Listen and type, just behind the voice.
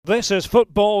This is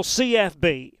Football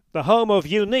CFB, the home of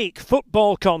unique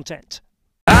football content.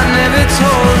 I never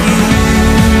told you,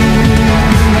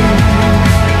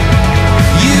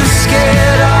 you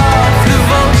scared off the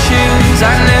vultures.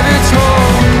 I never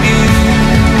told you,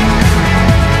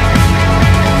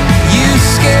 you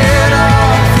scared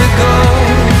off the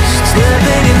ghosts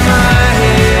living in my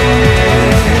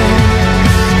head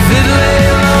that lay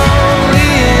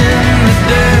lonely in the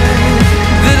dirt,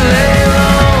 that lay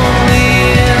lonely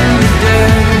in the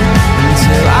dirt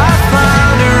until I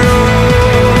found a rose.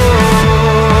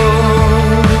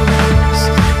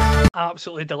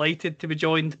 Absolutely delighted to be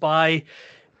joined by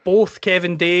both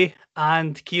Kevin Day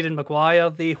and Kieran Maguire.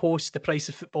 They host the Price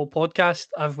of Football podcast.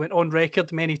 I've went on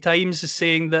record many times as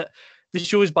saying that the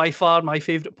show is by far my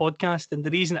favourite podcast, and the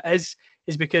reason it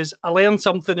is because I learn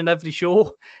something in every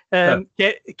show.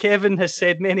 Kevin has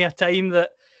said many a time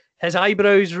that his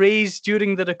eyebrows raise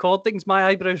during the recordings. My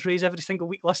eyebrows raise every single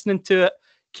week listening to it.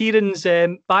 Kieran's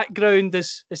background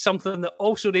is something that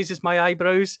also raises my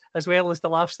eyebrows, as well as the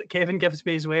laughs that Kevin gives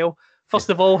me as well. First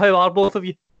of all, how are both of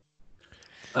you?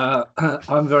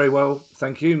 I'm very well,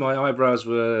 thank you. My eyebrows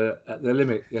were at their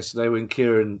limit yesterday when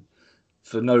Kieran,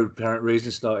 for no apparent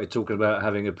reason, started talking about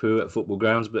having a poo at football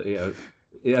grounds, but it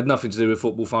had nothing to do with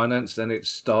football finance. Then it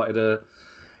started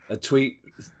a tweet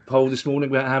poll this morning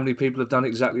about how many people have done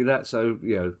exactly that. So,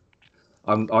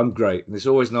 I'm great. And it's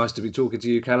always nice to be talking to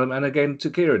you, Callum, and again to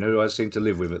Kieran, who I seem to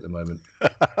live with at the moment.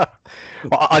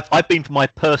 Well, I've been for my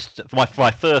first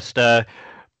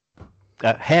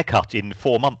haircut in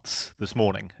 4 months this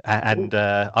morning, and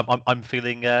I'm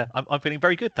feeling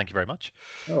very good. Thank you very much.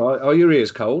 All right. Are your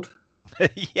ears cold?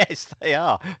 Yes, they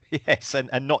are. Yes, and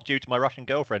not due to my Russian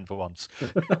girlfriend for once.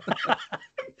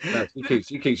 He keeps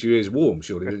your ears warm,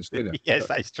 surely. Yes,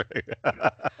 that's true.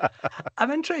 I'm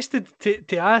interested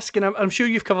to ask, and I'm sure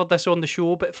you've covered this on the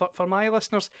show, but for my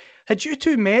listeners, had you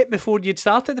two met before you'd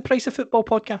started the Price of Football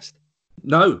podcast?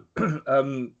 No.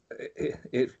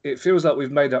 It feels like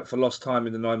we've made up for lost time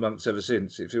in the 9 months ever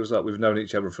since. It feels like we've known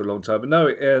each other for a long time. But no,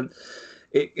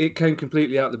 it came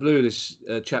completely out of the blue. This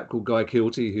chap called Guy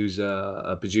Kilty, who's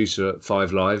a producer at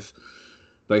Five Live,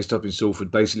 based up in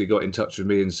Salford, basically got in touch with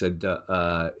me and said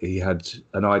he had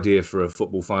an idea for a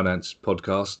football finance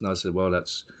podcast. And I said, well,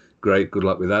 that's great. Good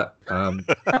luck with that. And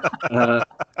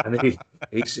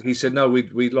he said, no,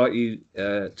 we'd like you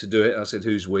to do it. I said,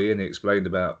 who's we? And he explained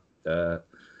about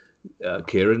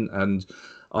Kieran, and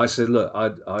I said, look,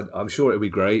 I'm sure it'll be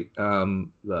great.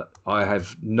 But I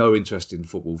have no interest in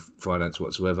football finance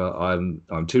whatsoever. I'm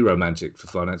too romantic for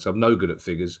finance. I'm no good at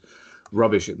figures,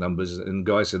 rubbish at numbers. And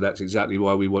Guy said that's exactly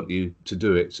why we want you to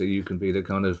do it, so you can be the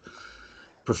kind of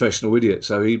professional idiot.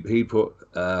 So he put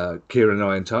Kieran and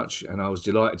I in touch, and I was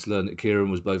delighted to learn that Kieran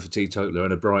was both a teetotaler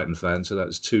and a Brighton fan. So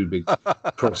that's two big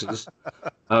crosses.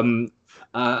 And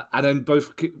then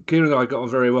both Kieran and I got on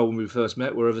very well when we first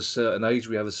met. We're of a certain age.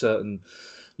 We have a certain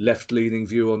left-leaning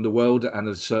view on the world and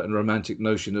a certain romantic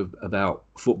notion about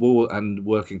football and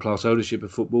working-class ownership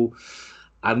of football.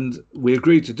 And we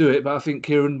agreed to do it. But I think,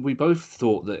 Kieran, we both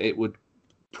thought that it would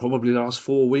probably last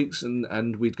 4 weeks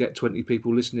and we'd get 20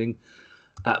 people listening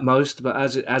at most. But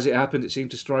as it happened, it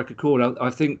seemed to strike a chord. I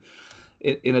think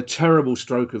in a terrible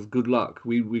stroke of good luck,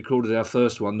 we recorded our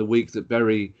first one the week that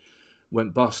Bury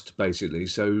went bust, basically.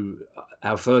 So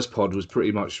our first pod was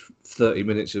pretty much 30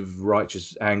 minutes of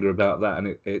righteous anger about that,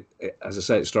 and it as I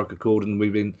say, it struck a chord, and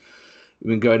we've been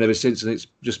going ever since, and it's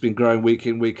just been growing week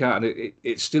in, week out. And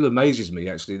it still amazes me,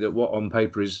 actually, that what on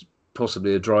paper is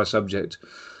possibly a dry subject,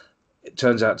 it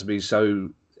turns out to be so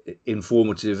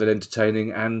informative and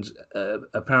entertaining and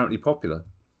apparently popular.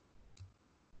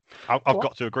 I've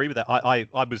got to agree with that. I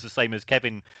was the same as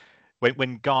Kevin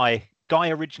when Guy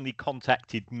originally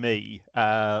contacted me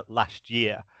last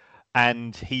year,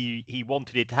 and he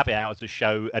wanted to have it out as a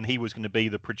show, and he was going to be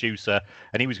the producer,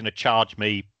 and he was going to charge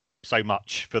me so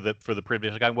much for the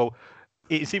privilege. I'm going, well,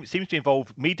 it seems to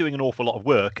involve me doing an awful lot of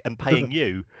work and paying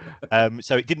you,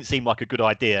 so it didn't seem like a good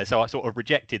idea. So I sort of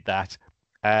rejected that.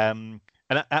 And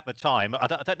at the time, I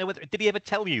don't know whether did he ever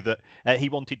tell you that he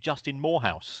wanted Justin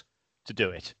Morehouse to do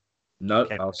it? No,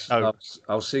 Okay.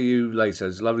 I'll see you later.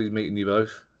 It's lovely meeting you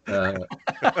both.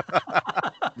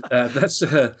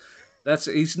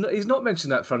 He's not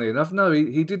mentioned that, funny enough. No,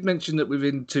 he did mention that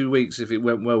within 2 weeks, if it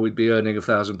went well, we'd be earning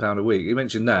 £1,000 a week. He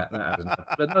mentioned that hasn't.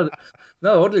 But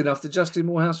no, oddly enough, the Justin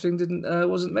Morehouse thing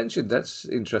wasn't mentioned. That's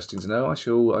interesting to know. I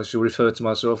shall refer to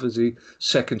myself as the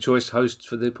second choice host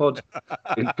for the pod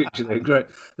in future. Great.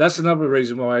 That's another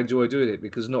reason why I enjoy doing it,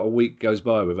 because not a week goes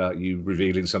by without you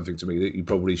revealing something to me that you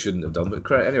probably shouldn't have done. But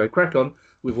anyway, crack on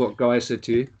with what Guy said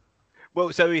to you.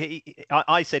 Well, so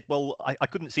I said, well, I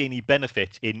couldn't see any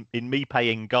benefit in me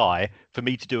paying Guy for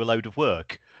me to do a load of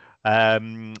work.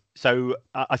 So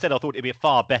I said I thought it'd be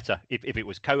far better if it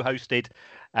was co-hosted,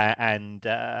 and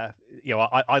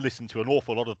I listen to an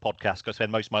awful lot of podcasts because I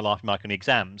spend most of my life making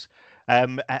exams,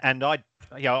 and I'm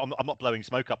not blowing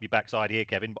smoke up your backside here,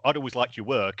 Kevin, but I'd always liked your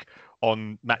work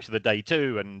on Match of the Day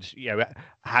too, and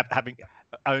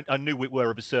I knew we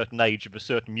were of a certain age, of a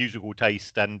certain musical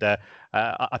taste, and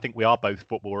I think we are both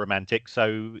football romantics,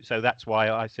 so that's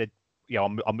why I said,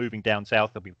 I'm moving down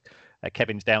south. There'll be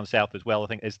Kevin's down south as well. I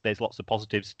think there's lots of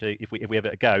positives to if we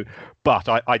ever go, but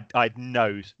I'd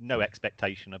no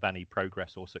expectation of any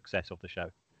progress or success of the show.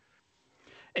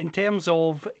 In terms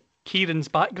of Kieran's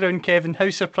background, Kevin,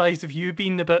 how surprised have you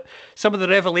been about some of the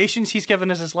revelations he's given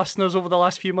us as listeners over the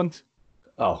last few months?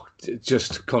 Oh,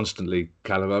 just constantly,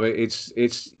 Callum. I mean, it's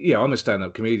I'm a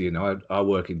stand-up comedian. I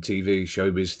work in TV,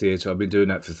 showbiz, theatre. I've been doing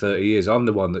that for 30 years. I'm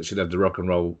the one that should have the rock and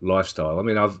roll lifestyle. I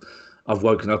mean, I've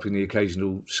woken up in the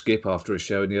occasional skip after a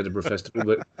show in the Edinburgh Festival,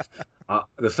 but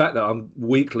the fact that I'm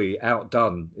weekly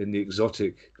outdone in the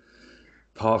exotic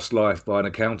past life by an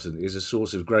accountant is a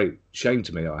source of great shame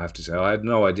to me, I have to say. I had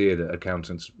no idea that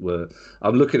accountants were...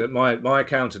 I'm looking at my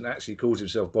accountant actually calls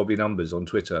himself Bobby Numbers on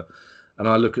Twitter, and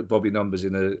I look at Bobby Numbers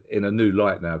in a new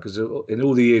light now, because in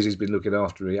all the years he's been looking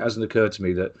after me, it hasn't occurred to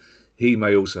me that he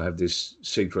may also have this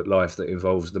secret life that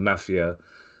involves the mafia,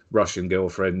 Russian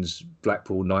girlfriends,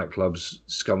 Blackpool nightclubs,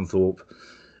 Scunthorpe,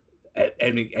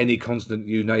 any continent,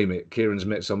 you name it. Kieran's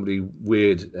met somebody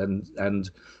weird and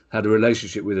had a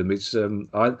relationship with him. It's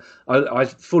I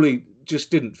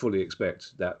didn't fully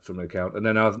expect that from an account. And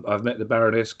then I've met the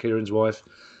Baroness, Kieran's wife,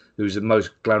 who's the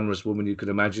most glamorous woman you can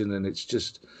imagine, and it's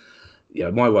just,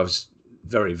 my wife's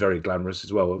very, very glamorous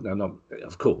as well. And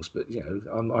of course, but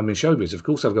I'm in showbiz. Of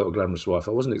course, I've got a glamorous wife.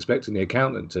 I wasn't expecting the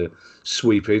accountant to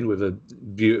sweep in with a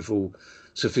beautiful,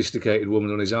 sophisticated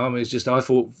woman on his arm. It's just I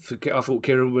thought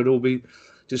Kieran would all be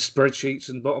just spreadsheets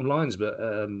and bottom lines, but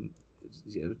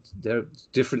there are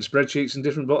different spreadsheets and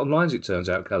different bottom lines. It turns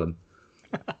out, Callum.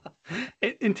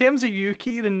 In terms of you,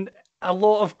 Kieran, a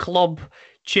lot of club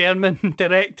chairmen,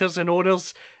 directors, and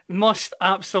owners must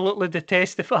absolutely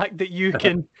detest the fact that you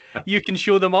can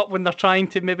show them up when they're trying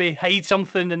to maybe hide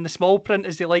something in the small print,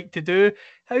 as they like to do.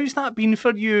 How's that been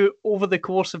for you over the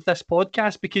course of this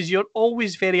podcast? Because you're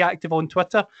always very active on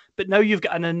Twitter, but now you've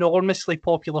got an enormously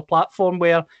popular platform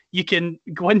where you can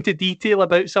go into detail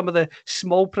about some of the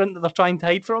small print that they're trying to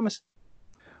hide from us.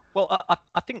 Well,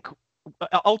 I think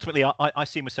ultimately I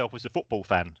see myself as a football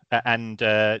fan, and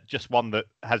just one that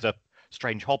has a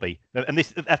strange hobby, and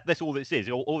that's all this is.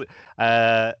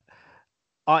 I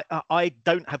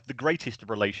don't have the greatest of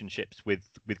relationships with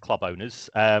club owners.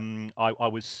 I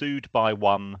was sued by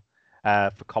one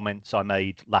for comments I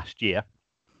made last year,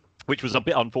 which was a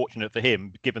bit unfortunate for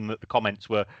him, given that the comments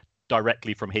were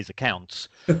directly from his accounts.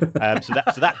 So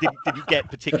that didn't get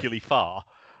particularly far.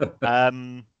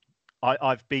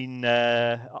 I've been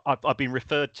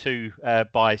referred to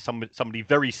by somebody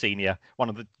very senior, one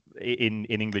of the in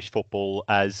English football,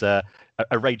 as a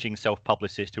raging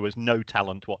self-publicist who has no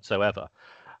talent whatsoever.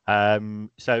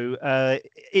 So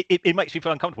it makes me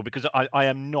feel uncomfortable, because I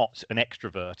am not an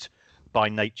extrovert by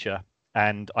nature,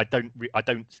 and I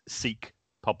don't seek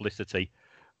publicity.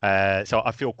 So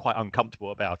I feel quite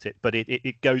uncomfortable about it. But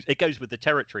it goes with the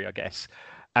territory, I guess,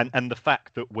 and the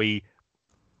fact that we.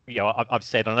 I've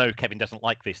said, I know Kevin doesn't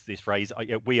like this phrase.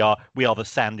 We are the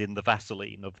sand in the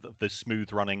Vaseline of the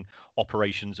smooth running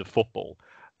operations of football.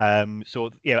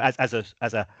 So as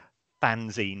a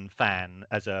fanzine fan,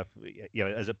 as a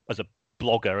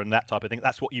blogger and that type of thing,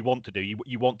 that's what you want to do.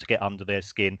 You want to get under their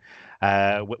skin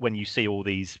when you see all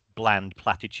these bland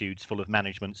platitudes full of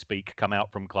management speak come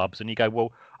out from clubs, and you go,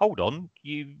 well, hold on,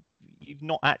 you've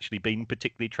not actually been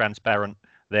particularly transparent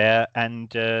there, and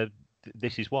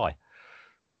this is why.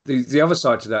 The other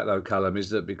side to that, though, Callum, is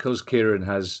that because Kieran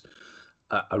has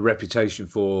a reputation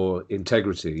for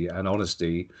integrity and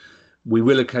honesty, we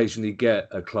will occasionally get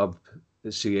a club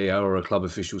CEO or a club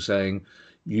official saying,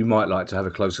 you might like to have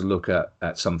a closer look at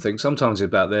something. Sometimes it's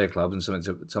about their club, and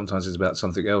sometimes it's about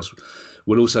something else.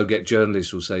 We'll also get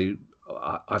journalists who'll say,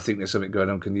 I think there's something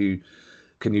going on. Can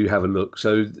you have a look?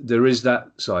 So there is that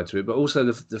side to it. But also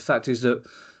the fact is that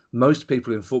most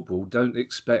people in football don't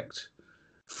expect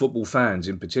football fans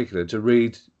in particular to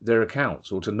read their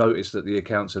accounts or to notice that the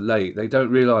accounts are late. They don't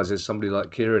realise there's somebody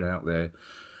like Kieran out there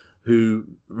who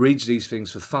reads these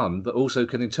things for fun, but also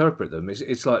can interpret them.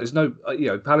 It's like there's no,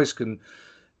 Palace can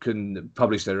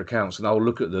publish their accounts, and I'll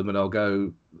look at them and I'll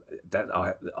go, that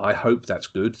I hope that's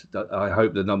good. I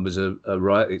hope the numbers are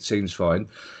right. It seems fine.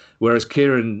 Whereas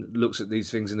Kieran looks at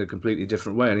these things in a completely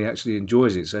different way, and he actually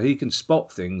enjoys it. So he can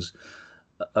spot things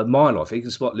a mile off. He can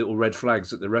spot little red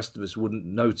flags that the rest of us wouldn't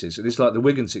notice. And it's like the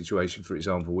Wigan situation, for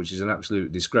example, which is an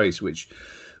absolute disgrace, which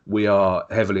we are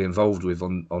heavily involved with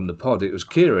on the pod. It was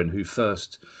Kieran who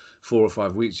first, 4 or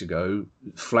 5 weeks ago,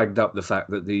 flagged up the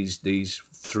fact that these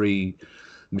 3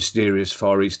 mysterious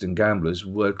Far Eastern gamblers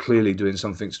were clearly doing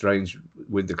something strange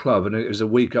with the club. And it was a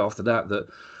week after that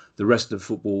the rest of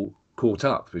football caught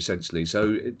up, essentially.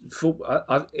 So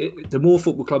the more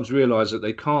football clubs realise that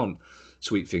they can't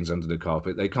sweep things under the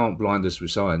carpet, they can't blind us with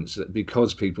science,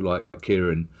 because people like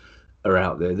Kieran are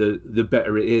out there, the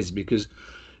better it is. Because,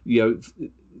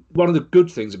 one of the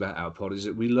good things about our pod is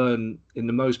that we learn, in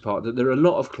the most part, that there are a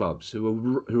lot of clubs who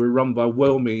are run by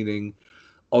well-meaning,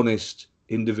 honest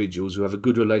individuals who have a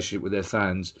good relationship with their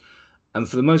fans. And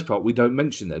for the most part, we don't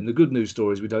mention them. The good news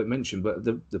stories we don't mention. But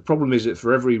the problem is that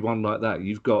for everyone like that,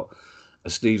 you've got a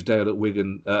Steve Dale at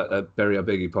Wigan, at Bury, I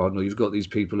beg your pardon, or you've got these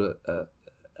people at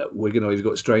Wigan, or you've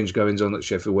got strange goings on at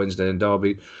Sheffield Wednesday and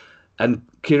Derby. And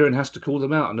Kieran has to call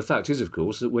them out. And the fact is, of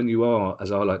course, that when you are,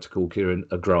 as I like to call Kieran,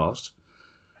 a grass,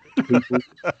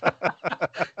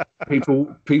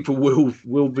 people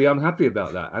will be unhappy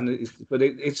about that. And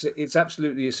it's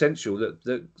absolutely essential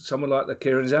that someone like the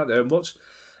Kieran's out there. And what's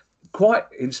quite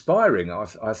inspiring,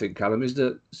 I think, Callum, is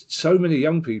that so many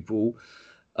young people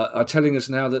are telling us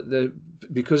now that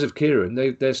because of Kieran,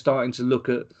 they're starting to look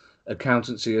at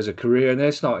accountancy as a career, and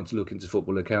they're starting to look into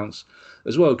football accounts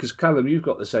as well. Because Callum, you've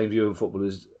got the same view on football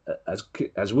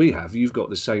as we have. You've got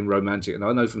the same romantic, and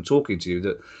I know from talking to you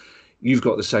that you've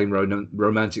got the same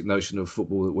romantic notion of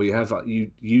football that we have.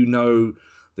 You know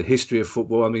the history of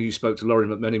football. I mean, you spoke to Laurie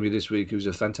McMenemy this week, who's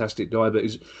a fantastic guy, but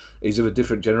he's of a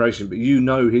different generation. But you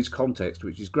know his context,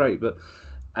 which is great. But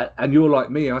and you're like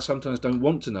me, I sometimes don't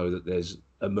want to know that there's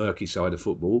a murky side of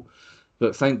football.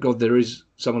 But thank God there is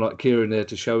someone like Kieran there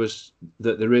to show us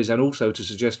that there is, and also to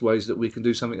suggest ways that we can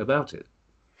do something about it.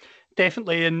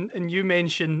 Definitely, and you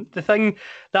mentioned the thing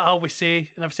that I always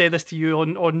say, and I've said this to you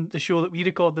on the show that we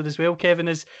recorded as well, Kevin,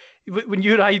 is when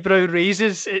your eyebrow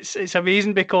raises, it's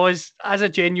amazing, because as a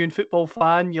genuine football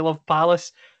fan, you love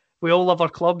Palace, we all love our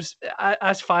clubs.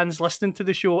 As fans listening to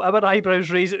the show, our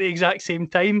eyebrows raise at the exact same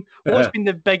time. What's been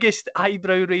the biggest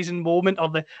eyebrow raising moment,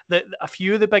 or a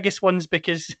few of the biggest ones?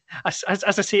 Because as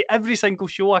I say, every single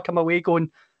show I come away going,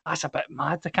 that's a bit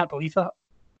mad, I can't believe that.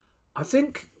 I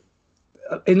think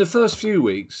in the first few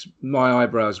weeks, my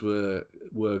eyebrows were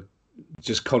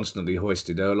just constantly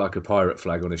hoisted. They were like a pirate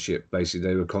flag on a ship, basically.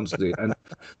 They were constantly, and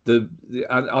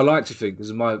and I like to think,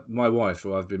 because my wife,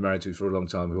 who I've been married to for a long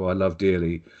time, who I love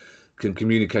dearly, can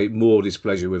communicate more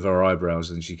displeasure with her eyebrows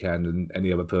than she can than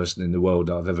any other person in the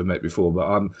world I've ever met before. But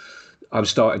I'm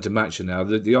starting to match her now.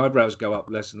 The eyebrows go up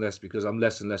less and less because I'm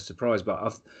less and less surprised.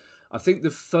 But I think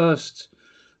there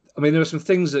are some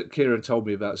things that Kieran told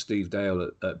me about Steve Dale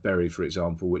at Bury, for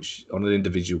example, which on an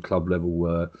individual club level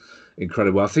were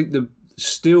incredible. I think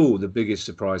still the biggest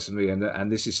surprise for me,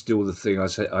 and this is still the thing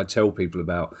I tell people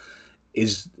about,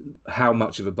 is how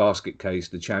much of a basket case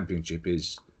the Championship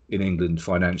is in England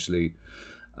financially,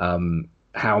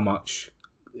 how much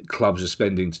clubs are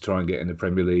spending to try and get in the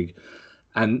Premier League,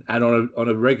 and on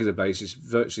a regular basis,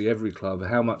 virtually every club,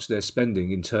 how much they're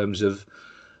spending in terms of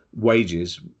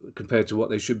wages compared to what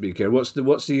they should be. What's the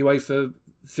UEFA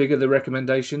figure, the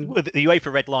recommendation? Well, the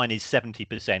UEFA red line is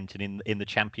 70%, and in the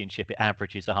Championship it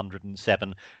averages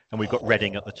 107, and we've got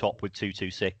Reading at the top with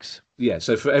 226. Yeah,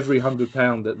 so for every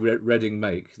 £100 that Reading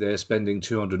make, they're spending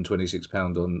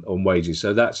 £226 on wages.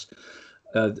 So that's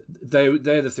they're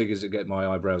the figures that get my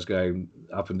eyebrows going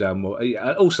up and down more.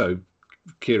 Also,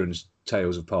 Kieran's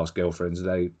tales of past girlfriends,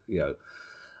 my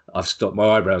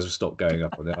eyebrows have stopped going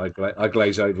up on it. I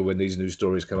glaze over when these news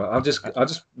stories come out. I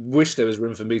just wish there was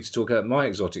room for me to talk about my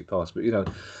exotic past, but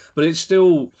it's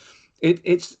still,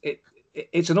 it's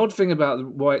an odd thing about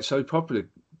why it's so popular,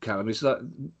 Callum. It's like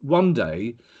one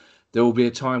day there will be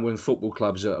a time when football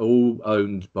clubs are all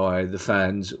owned by the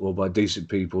fans or by decent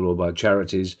people or by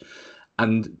charities,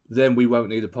 and then we won't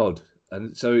need a pod.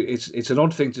 And so it's an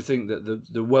odd thing to think that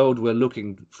the world we're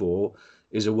looking for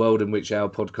is a world in which our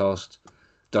podcast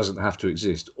doesn't have to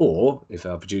exist, or if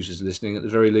our producers are listening, at the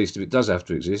very least, if it does have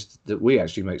to exist, that we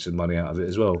actually make some money out of it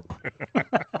as well.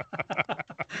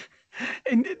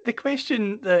 And the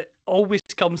question that always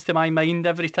comes to my mind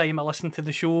every time I listen to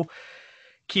the show,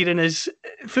 Kieran, is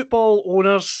football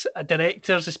owners,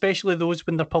 directors, especially those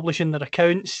when they're publishing their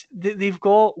accounts, they've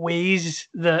got ways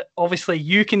that obviously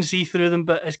you can see through them,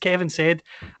 but as Kevin said,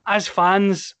 as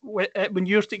fans, when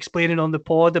you're explaining on the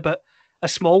pod about a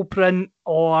small print,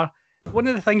 or one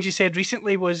of the things you said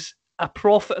recently was a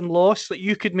profit and loss, that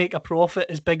you could make a profit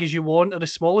as big as you want or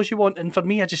as small as you want. And for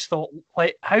me, I just thought,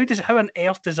 like, how on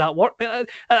earth does that work? But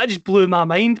that just blew my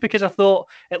mind, because I thought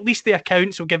at least the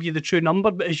accounts will give you the true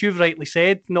number, but as you've rightly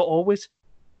said, not always.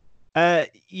 There's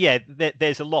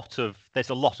a lot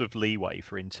of leeway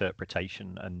for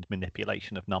interpretation and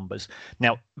manipulation of numbers.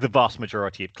 Now, the vast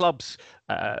majority of clubs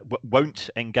won't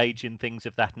engage in things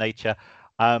of that nature,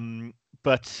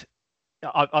 but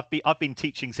I've been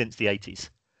teaching since the 80s,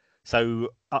 so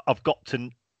I've got to,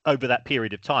 over that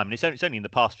period of time, and it's only in the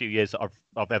past few years that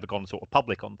I've ever gone sort of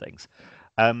public on things.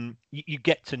 You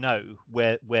get to know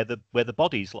where the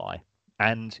bodies lie,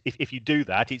 and if you do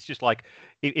that, it's just like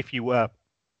if you were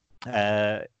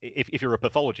if you're a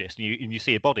pathologist and you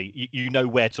see a body, you know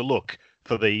where to look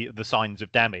for the signs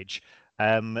of damage,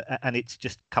 and it's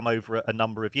just come over a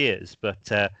number of years.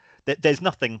 But there's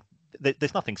nothing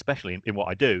special in what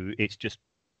I do. It's just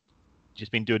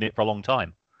been doing it for a long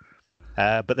time.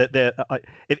 But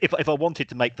if I wanted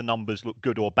to make the numbers look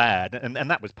good or bad, and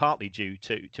that was partly due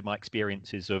to my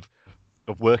experiences of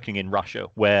working in Russia,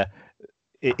 where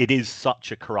it is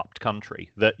such a corrupt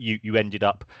country that you ended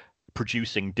up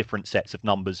producing different sets of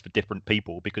numbers for different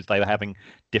people because they were having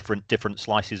different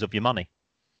slices of your money.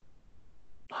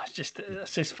 It's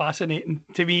just fascinating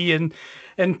to me. And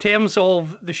in terms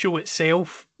of the show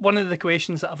itself, one of the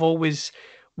questions that I've always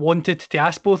wanted to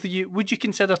ask both of you, would you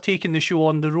consider taking the show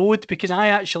on the road? Because I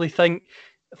actually think,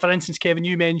 for instance, Kevin,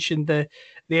 you mentioned the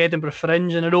Edinburgh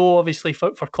Fringe, and I know obviously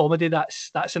for comedy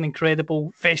that's an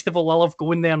incredible festival. I love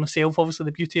going there myself. Obviously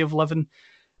the beauty of living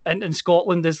in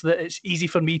Scotland is that it's easy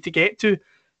for me to get to.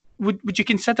 Would you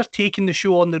consider taking the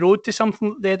show on the road to something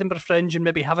like the Edinburgh Fringe and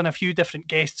maybe having a few different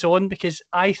guests on? Because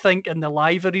I think in the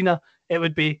live arena it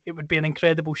would be an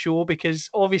incredible show, because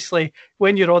obviously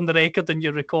when you're on the record and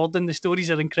you're recording, the stories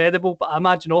are incredible, but I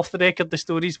imagine off the record the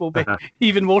stories will be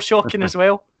even more shocking as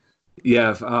well.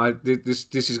 Yeah, this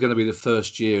is going to be the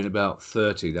first year in about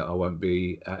 30 that I won't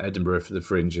be at Edinburgh for the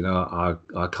Fringe, and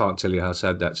I can't tell you how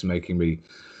sad that's making me,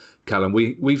 Callum.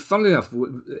 We funnily enough,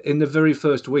 in the very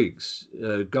first weeks,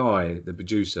 Guy, the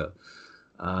producer,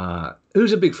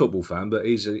 who's a big football fan, but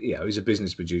he's a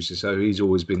business producer, so he's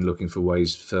always been looking for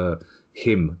ways for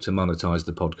him to monetize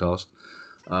the podcast.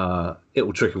 It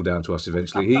will trickle down to us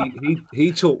eventually.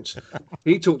 He talked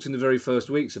in the very first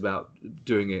weeks about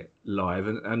doing it live,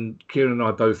 and Kieran and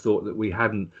I both thought that we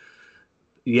hadn't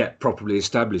yet properly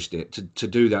established it to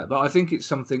do that. But I think it's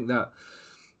something that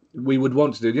we would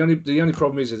want to do. The only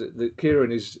problem is that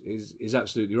Kieran is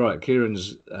absolutely right.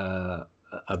 Kieran's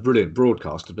a brilliant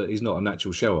broadcaster, but he's not a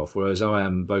natural show-off, whereas I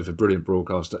am both a brilliant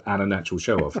broadcaster and a natural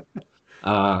show-off.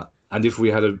 And if we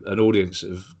had an audience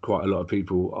of quite a lot of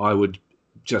people, I would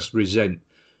just resent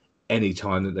any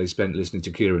time that they spent listening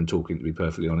to Kieran talking, to be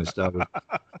perfectly honest.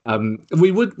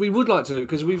 We would like to,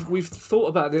 because we've thought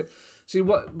about it. See,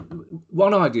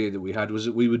 one idea that we had was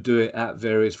that we would do it at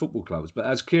various football clubs, but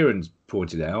as Kieran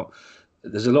pointed out,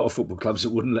 there's a lot of football clubs that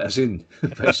wouldn't let us in,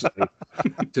 basically,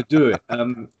 to do it.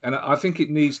 And I think it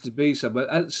needs to be so.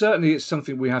 But certainly, it's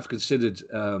something we have considered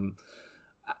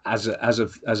as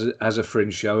a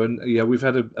Fringe show. And yeah, we've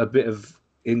had a bit of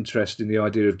interest in the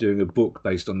idea of doing a book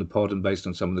based on the pod and based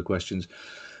on some of the questions.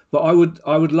 But I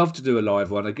would love to do a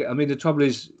live one. I mean, the trouble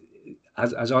is,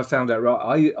 as I found out,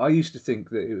 right, I used to think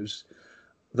that it was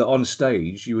that on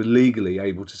stage you were legally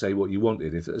able to say what you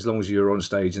wanted, as long as you were on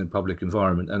stage in a public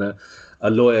environment. And a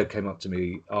lawyer came up to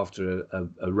me after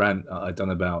a rant I'd done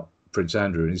about Prince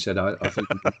Andrew, and he said, I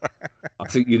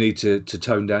think you need to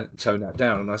tone that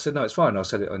down. And I said, no, it's fine. I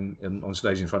said it on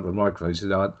stage in front of a microphone. He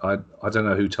said, I don't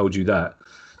know who told you that,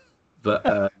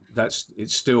 but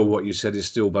it's still, what you said is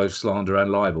still both slander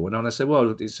and libel. And I said,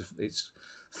 well, it's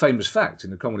famous fact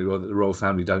in the comedy world that the royal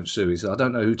family don't sue. He said, I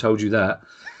don't know who told you that.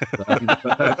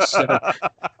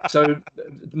 So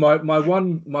my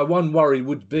one worry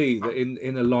would be that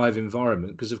in a live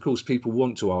environment, because of course people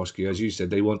want to ask you, as you said,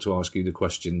 they want to ask you the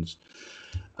questions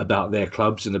about their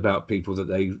clubs and about people that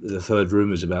they've heard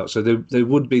rumours about. So there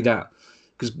would be that,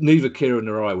 because neither Kieran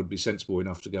nor I would be sensible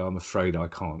enough to go, I'm afraid I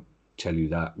can't tell you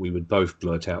that. We would both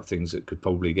blurt out things that could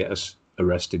probably get us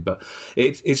arrested. But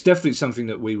it's definitely something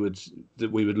that we would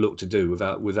look to do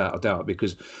without a doubt,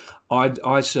 because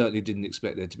I certainly didn't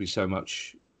expect there to be so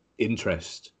much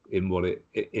interest in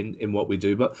what we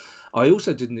do, but I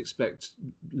also didn't expect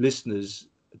listeners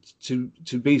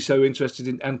to be so interested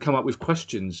in and come up with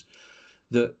questions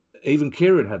that even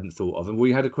Kieran hadn't thought of. And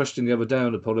we had a question the other day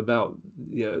on the pod about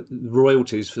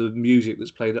royalties for music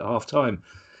that's played at half time,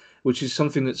 which is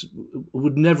something that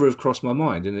would never have crossed my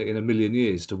mind in a million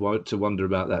years to wonder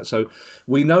about that. So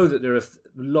we know that there are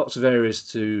lots of areas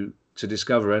to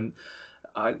discover, and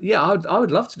I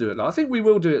would love to do it. I think we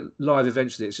will do it live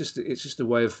eventually. It's just a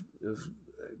way of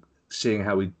seeing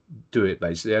how we do it,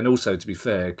 basically. And also, to be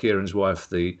fair, Kieran's wife,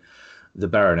 the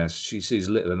Baroness, she sees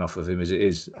little enough of him as it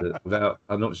is. That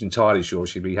I'm not entirely sure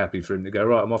she'd be happy for him to go,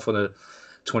 right, I'm off on a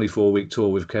 24-week tour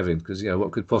with Kevin, because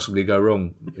what could possibly go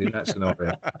wrong in that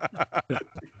scenario?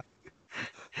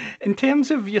 In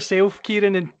terms of yourself,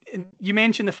 Kieran, and you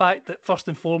mentioned the fact that first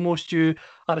and foremost you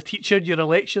are a teacher, you're a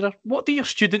lecturer. What do your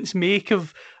students make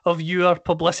of your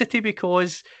publicity?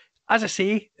 Because, as I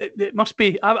say, it must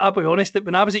be. I'll be honest that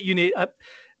when I was at uni,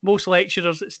 most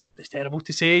lecturers, it's terrible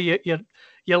to say,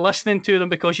 you're listening to them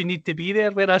because you need to be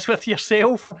there. Whereas with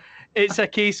yourself, it's a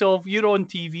case of you're on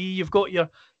TV, you've got your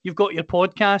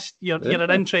podcast, you're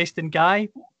an interesting guy.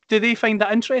 Do they find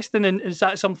that interesting, and is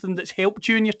that something that's helped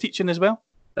you in your teaching as well?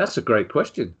 That's a great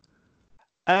question.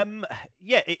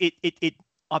 Yeah,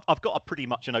 I've got a pretty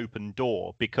much an open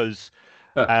door, because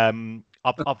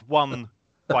I've won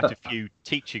quite a few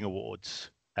teaching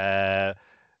awards,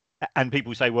 and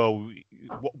people say, "Well,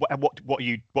 what are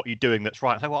you doing that's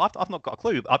right?" I say, "Well, I've not got a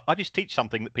clue. I just teach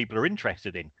something that people are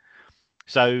interested in."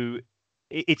 So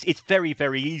it's very,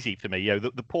 very easy for me.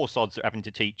 The poor sods are having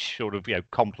to teach sort of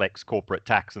complex corporate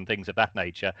tax and things of that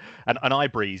nature, and I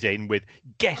breeze in with,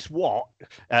 guess what,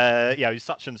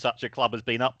 such and such a club has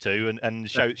been up to,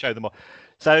 and show them all.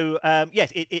 So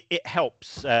yes, it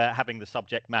helps having the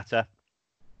subject matter.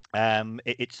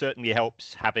 It certainly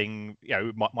helps having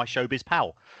my showbiz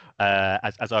pal,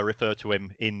 as I refer to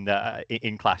him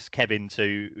in class, Kevin,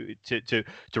 to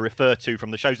refer to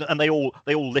from the shows, and they all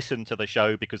listen to the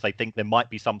show because they think there might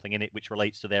be something in it which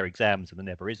relates to their exams, and there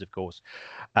never is, of course.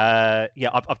 I'm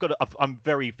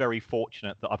very, very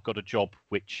fortunate that I've got a job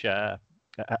which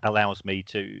allows me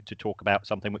to talk about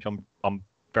something which I'm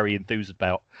very enthused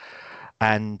about.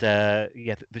 And the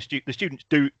students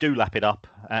do lap it up,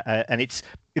 and it's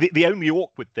the only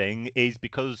awkward thing is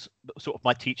because sort of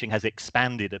my teaching has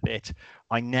expanded a bit.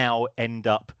 I now end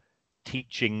up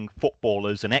teaching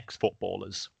footballers and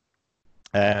ex-footballers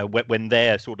when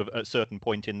they're sort of at a certain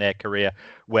point in their career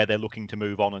where they're looking to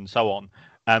move on and so on.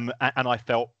 And I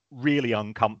felt really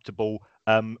uncomfortable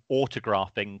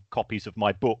autographing copies of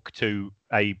my book to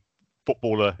a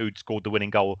footballer who'd scored the winning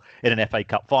goal in an FA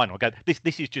Cup final. I go,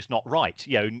 this is just not right,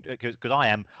 because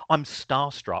I'm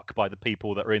starstruck by the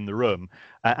people that are in the room,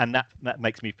 and that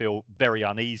makes me feel very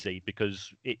uneasy,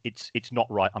 because it's not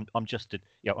right. I'm just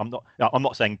I'm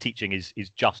not saying teaching is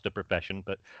just a profession,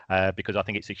 but because I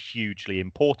think it's a hugely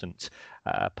important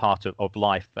part of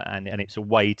life, and it's a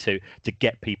way to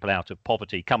get people out of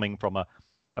poverty. Coming from a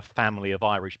family of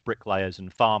Irish bricklayers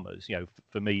and farmers,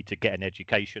 for me to get an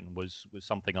education was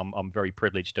something I'm very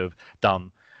privileged to have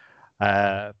done.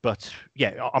 But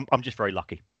yeah, I'm just very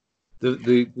lucky.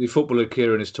 The footballer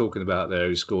Kieran is talking about there,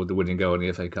 who scored the winning goal in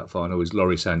the FA Cup final, is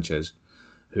Laurie Sanchez,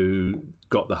 who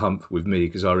got the hump with me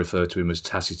because I refer to him as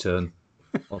taciturn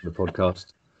on the podcast.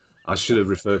 I should have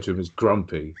referred to him as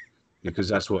grumpy, because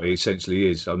that's what he essentially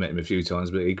is. I met him a few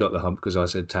times, but he got the hump because I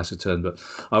said taciturn. But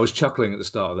I was chuckling at the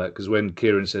start of that, because when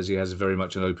Kieran says he has very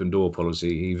much an open door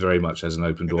policy, he very much has an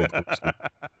open door policy,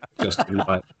 just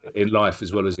in life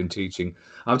as well as in teaching.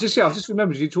 I've just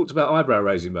remembered you talked about eyebrow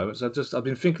raising moments. I've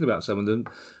been thinking about some of them.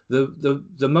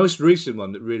 The most recent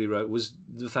one that really wrote was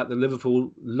the fact that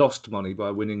Liverpool lost money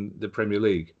by winning the Premier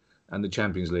League and the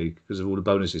Champions League because of all the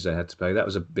bonuses they had to pay. That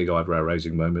was a big eyebrow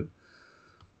raising moment.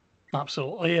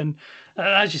 Absolutely, and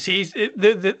as you say,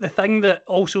 the thing that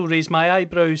also raised my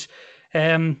eyebrows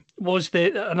was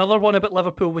another one about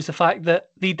Liverpool was the fact that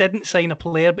they didn't sign a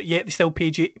player, but yet they still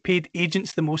paid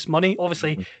agents the most money,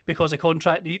 obviously because of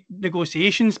contract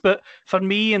negotiations. But for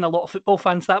me and a lot of football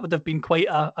fans, that would have been quite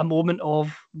a moment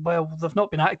of, well, they've not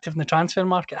been active in the transfer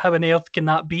market. How on earth can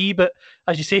that be? But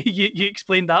as you say, you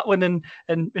explained that one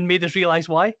and made us realise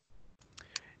why.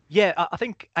 Yeah, I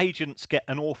think agents get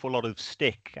an awful lot of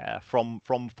stick from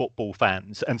football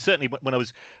fans, and certainly when I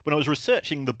was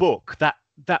researching the book, that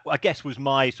I guess was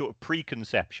my sort of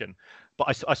preconception.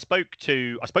 But I spoke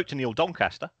to Neil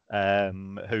Doncaster,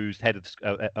 who's head of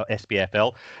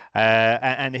SPFL,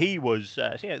 and he was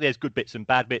there's good bits and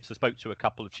bad bits. I spoke to a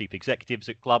couple of chief executives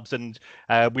at clubs, and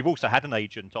we've also had an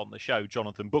agent on the show,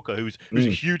 Jonathan Booker, who's a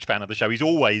huge fan of the show. He's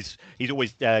always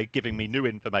giving me new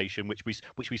information, which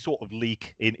we sort of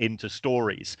leak into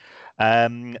stories,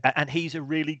 and he's a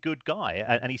really good guy.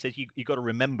 And he says you got to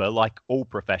remember, like all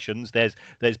professions,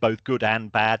 there's both good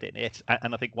and bad in it.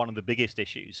 And I think one of the biggest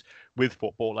issues with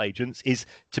football agents is,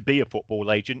 to be a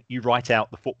football agent, you write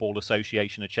out the Football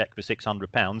Association a check for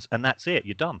 £600 and that's it,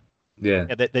 you're done. Yeah.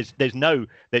 There's no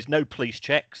police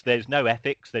checks, there's no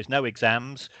ethics, there's no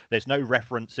exams, there's no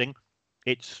referencing.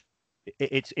 It's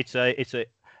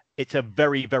It's a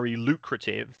very, very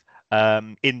lucrative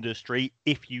industry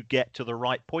if you get to the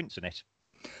right points in it.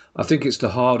 I think it's the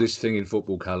hardest thing in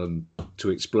football, Callum, to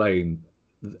explain,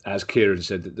 as Kieran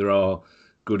said, that there are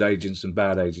good agents and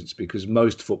bad agents, because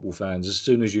most football fans, as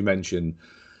soon as you mention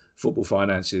football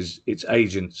finances, it's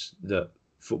agents that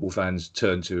football fans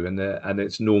turn to, and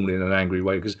it's normally in an angry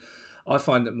way, because I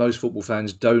find that most football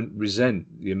fans don't resent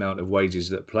the amount of wages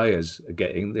that players are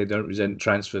getting. They don't resent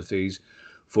transfer fees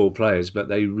for players, but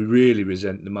they really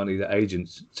resent the money that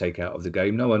agents take out of the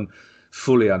game. No one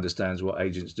fully understands what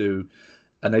agents do,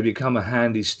 and they become a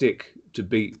handy stick to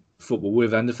beat football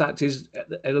with. And the fact is,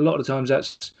 a lot of times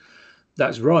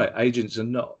that's right. Agents are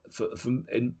not,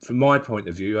 from my point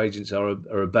of view, agents are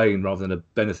a bane rather than a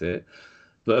benefit.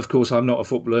 But of course, I'm not a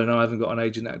footballer, and I haven't got an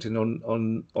agent acting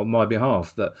on my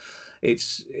behalf. That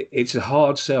it's a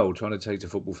hard sell trying to take to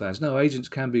football fans. No, agents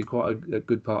can be quite a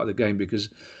good part of the game, because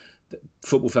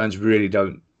football fans really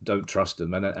don't trust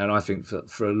them, and I think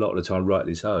for a lot of the time,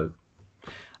 rightly so.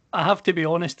 I have to be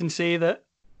honest and say that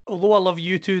although I love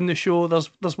you two in the show,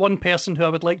 there's one person who I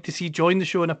would like to see join the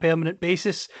show on a permanent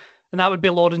basis, and that would be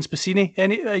Lawrence Bassini.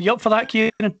 Are you up for that,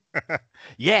 Kieran?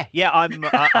 Yeah.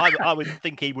 I would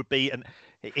think he would be, and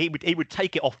he would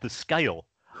take it off the scale.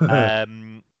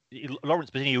 Lawrence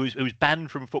Bassini, who was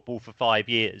banned from football for 5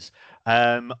 years.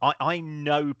 I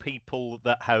know people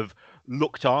that have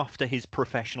looked after his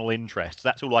professional interests.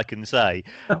 That's all I can say.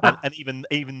 and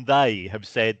even they have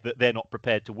said that they're not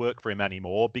prepared to work for him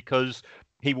anymore, because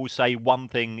he will say one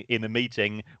thing in a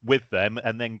meeting with them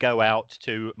and then go out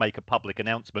to make a public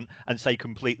announcement and say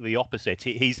completely the opposite.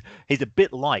 He's a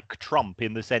bit like Trump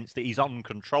in the sense that he's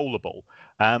uncontrollable,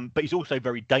 but he's also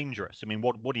very dangerous. I mean,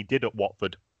 what he did at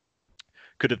Watford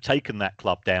could have taken that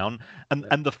club down.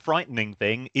 And the frightening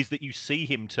thing is that you see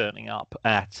him turning up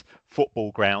at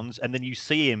football grounds, and then you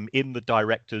see him in the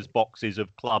directors' boxes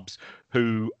of clubs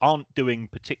who aren't doing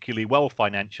particularly well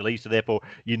financially. So therefore,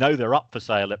 they're up for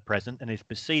sale at present. And if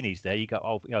Bassini's there, you go,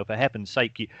 oh, for heaven's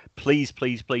sake, please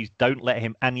don't let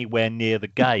him anywhere near the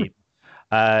game.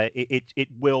 It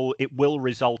will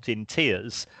result in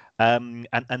tears. And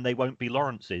they won't be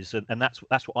Lawrence's, and that's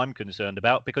what I'm concerned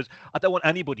about, because I don't want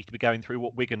anybody to be going through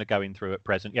what we're going to go through at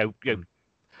present.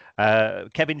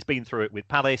 Kevin's been through it with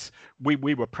Palace. We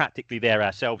were practically there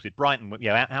ourselves with Brighton.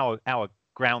 Our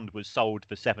ground was sold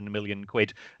for £7 million,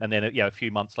 and then a few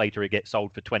months later it gets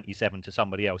sold for 27 to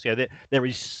somebody else. There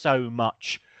is so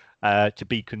much to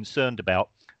be concerned about.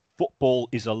 Football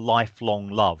is a lifelong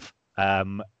love,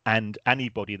 and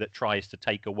anybody that tries to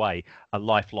take away a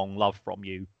lifelong love from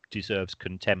you deserves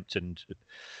contempt and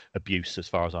abuse, as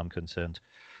far as I'm concerned.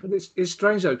 But it's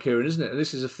strange though, Kieran, isn't it? And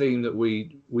this is a theme that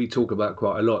we talk about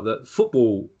quite a lot, that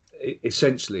football,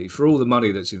 essentially, for all the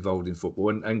money that's involved in football,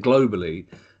 and globally,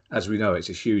 as we know, it's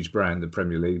a huge brand, the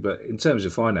Premier League, but in terms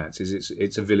of finances,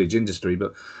 it's a village industry.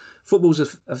 But football's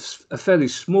a fairly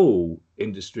small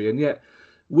industry, and yet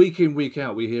week in, week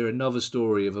out, we hear another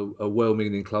story of a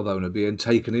well-meaning club owner being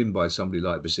taken in by somebody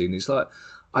like Bassini. It's like,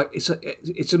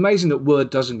 it's amazing that word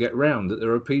doesn't get round, that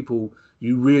there are people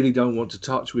you really don't want to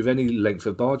touch with any length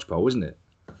of barge pole, isn't it?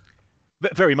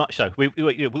 But very much so. We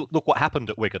look what happened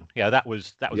at Wigan. That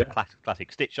was a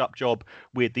classic stitch-up job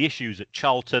with the issues at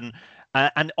Charlton,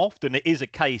 and often it is a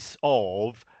case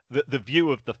of the view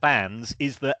of the fans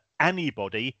is that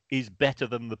anybody is better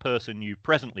than the person you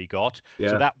presently got. Yeah.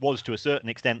 So that was to a certain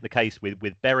extent the case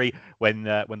with Bury when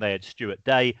they had Stuart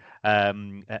Day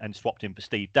and swapped him for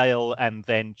Steve Dale, and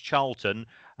then Charlton,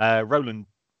 Roland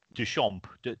Duchamp,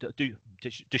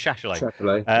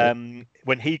 Duchâtelet,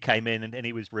 when he came in and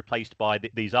he was replaced by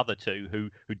these other two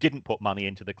who didn't put money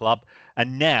into the club,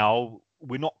 and now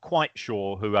we're not quite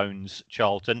sure who owns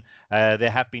Charlton.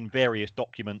 There have been various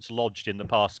documents lodged in the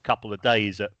past couple of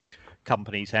days at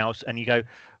Company's House, and you go,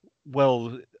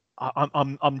 well,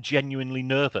 I'm genuinely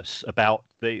nervous about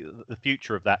the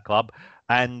future of that club,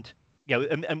 and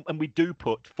and we do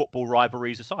put football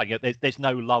rivalries aside. There's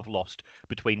no love lost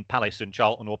between Palace and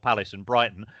Charlton or Palace and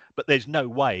Brighton, but there's no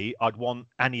way I'd want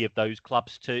any of those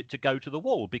clubs to go to the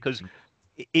wall, because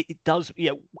it does.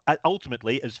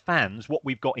 Ultimately, as fans, what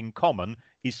we've got in common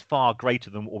is far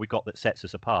greater than what we've got that sets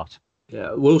us apart.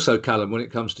 Yeah. Well, also, Callum, when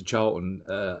it comes to Charlton,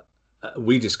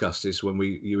 we discussed this when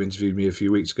you interviewed me a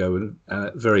few weeks ago, and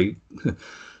very,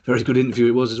 very good interview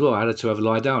it was as well. I had to have a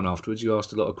lie down afterwards. You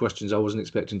asked a lot of questions I wasn't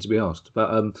expecting to be asked.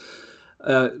 But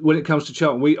when it comes to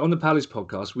Charlton, we on the Palace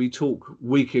podcast, we talk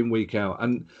week in, week out,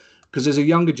 and because there's a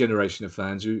younger generation of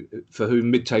fans for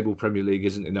whom mid-table Premier League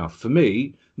isn't enough. For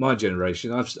me, my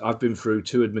generation, I've been through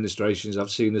 2 administrations.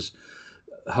 I've seen us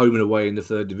home and away in the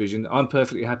third division. I'm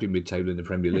perfectly happy mid-table in the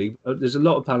Premier League. There's a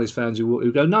lot of Palace fans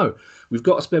who go, no, we've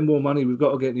got to spend more money. We've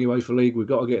got to get in the UEFA League. We've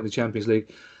got to get in the Champions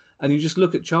League. And you just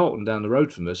look at Charlton down the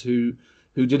road from us, who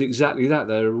did exactly that.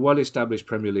 They're a well-established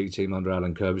Premier League team under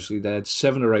Alan Kirbysley. They had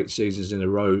 7 or 8 seasons in a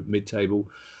row mid-table.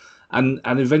 And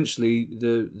eventually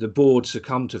the board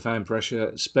succumbed to fan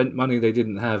pressure, spent money they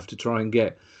didn't have to try and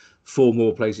get 4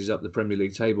 more places up the Premier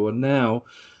League table. And now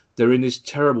they're in this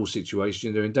terrible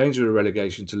situation. They're in danger of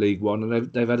relegation to League One.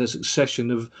 And they've had a succession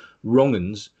of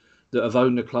wrong-uns that have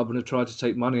owned the club and have tried to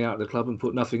take money out of the club and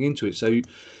put nothing into it. So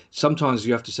sometimes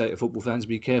you have to say to football fans,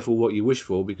 be careful what you wish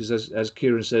for, because as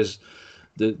Kieran says,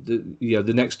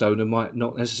 the next owner might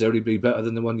not necessarily be better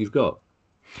than the one you've got.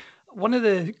 One of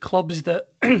the clubs that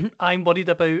I'm worried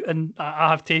about, and I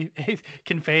have to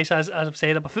confess, as I've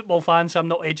said, I'm a football fan, so I'm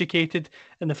not educated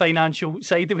in the financial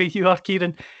side the way you are,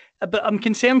 Kieran. But I'm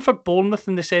concerned for Bournemouth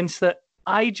in the sense that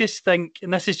I just think,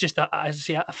 and this is just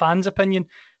a fan's opinion,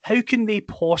 how can they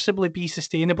possibly be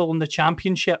sustainable in the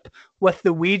Championship with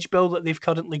the wage bill that they've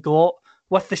currently got,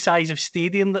 with the size of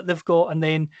stadium that they've got, and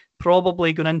then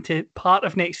probably going into part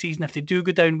of next season if they do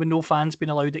go down with no fans being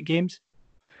allowed at games?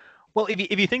 Well,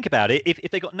 if you think about it,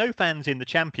 if they got no fans in the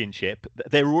Championship,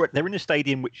 they're in a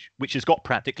stadium which has got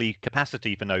practically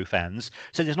capacity for no fans,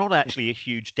 so there's not actually a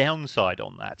huge downside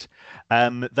on that.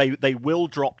 They will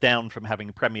drop down from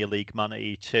having Premier League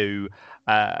money to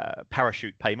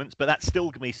parachute payments, but that's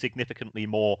still going to be significantly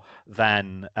more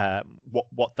than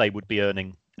what they would be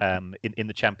earning in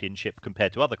the Championship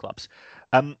compared to other clubs.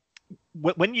 When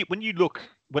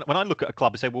I look at a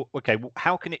club and say, well, okay, well,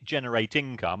 how can it generate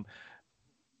income?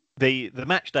 The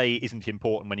match day isn't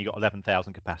important when you've got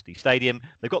 11,000 capacity stadium.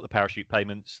 They've got the parachute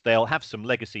payments. They'll have some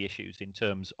legacy issues in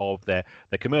terms of their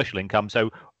commercial income. So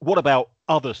what about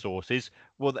other sources?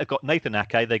 Well, they've got Nathan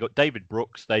Ake, they've got David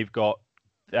Brooks, they've got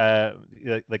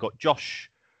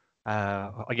Josh.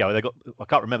 I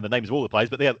can't remember the names of all the players,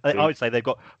 but I would say they've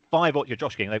got 5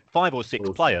 or 6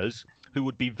 players who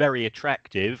would be very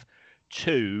attractive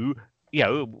to,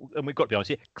 and we've got to be honest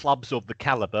here, clubs of the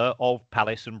calibre of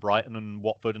Palace and Brighton and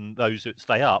Watford and those that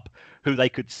stay up, who they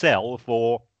could sell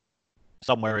for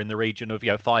somewhere in the region of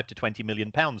 5 to 20 million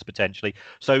pounds potentially.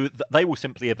 So they will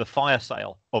simply have a fire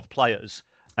sale of players,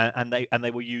 and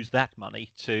they will use that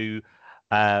money to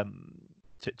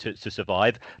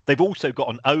survive. They've also got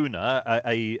an owner,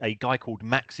 a guy called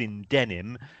Maxim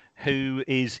Denim, who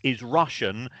is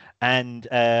Russian, and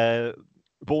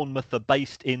Bournemouth are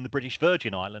based in the British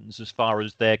Virgin Islands as far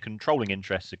as their controlling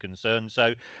interests are concerned.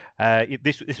 So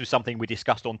this was something we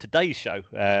discussed on today's show,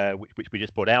 which we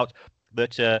just put out,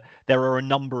 that there are a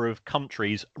number of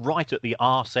countries right at the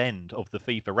arse end of the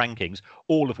FIFA rankings,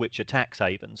 all of which are tax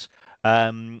havens.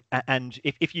 And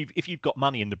if you've got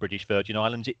money in the British Virgin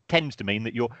Islands, it tends to mean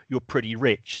that you're pretty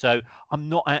rich. So I'm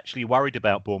not actually worried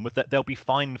about Bournemouth, that they'll be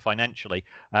fine financially.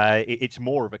 It's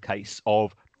more of a case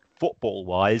of,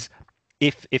 football-wise,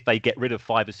 if they get rid of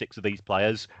 5 or 6 of these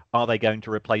players, are they going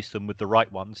to replace them with the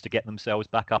right ones to get themselves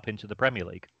back up into the Premier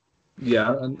League?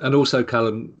 Yeah, and also,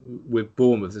 Callum, with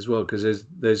Bournemouth as well, because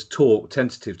there's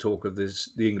tentative talk of the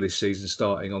English season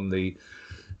starting on the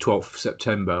 12th of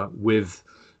September with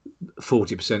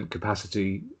 40%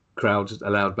 capacity crowds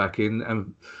allowed back in.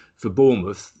 And for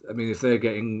Bournemouth, I mean, if they're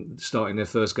starting their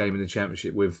first game in the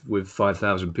Championship with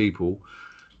 5,000 people,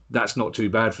 that's not too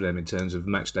bad for them in terms of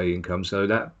match day income. So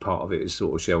that part of it is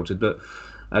sort of sheltered. But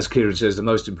as Kieran says, the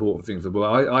most important thing for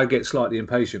Bournemouth, I get slightly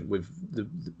impatient with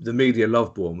the media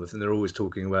love Bournemouth, and they're always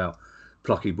talking about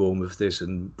plucky Bournemouth this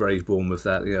and brave Bournemouth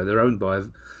that. They're owned by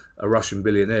a Russian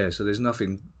billionaire, so there's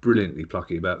nothing brilliantly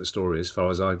plucky about the story as far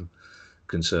as I'm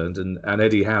concerned. And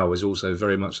Eddie Howe is also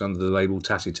very much under the label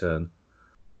taciturn.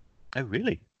 Oh,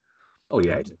 really? Oh,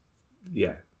 yeah.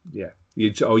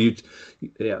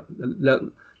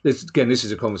 This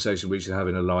is a conversation we should have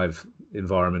in a live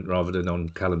environment rather than on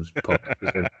Callum's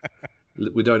podcast.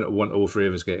 We don't want all 3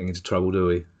 of us getting into trouble, do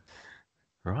we?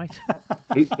 Right.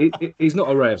 He's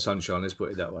not a ray of sunshine, let's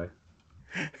put it that way.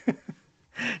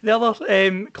 The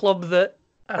other club that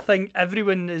I think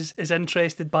everyone is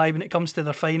interested by when it comes to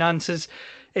their finances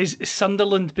is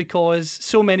Sunderland, because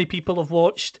so many people have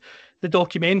watched the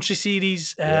documentary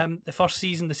series. The first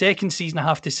season, the second season, I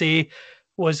have to say,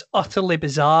 was utterly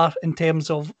bizarre in terms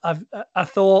of, I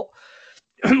thought,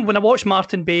 when I watched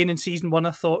Martin Bain in season 1,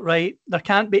 I thought, right, there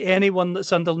can't be anyone that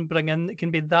Sunderland bring in that can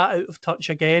be that out of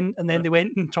touch again. And then they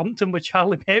went and trumped him with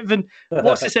Charlie Bevan.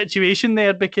 What's the situation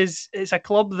there? Because it's a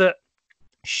club that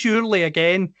surely,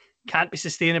 again, can't be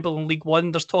sustainable in League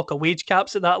One. There's talk of wage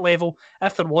caps at that level.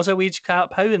 If there was a wage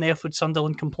cap, how on earth would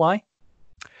Sunderland comply?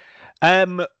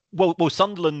 Well,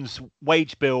 Sunderland's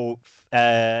wage bill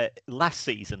last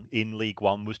season in League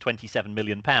One was £27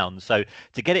 million. So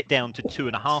to get it down to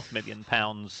 £2.5 million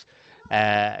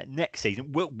next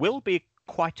season will be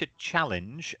quite a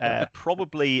challenge.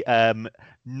 Probably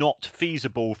not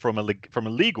feasible from a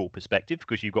legal perspective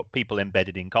because you've got people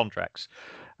embedded in contracts.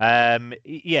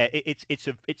 It's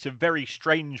a very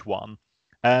strange one.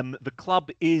 The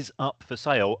club is up for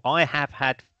sale. I have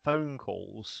had phone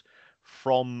calls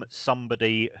from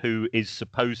somebody who is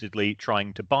supposedly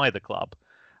trying to buy the club.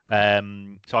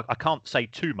 So I can't say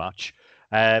too much,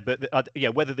 but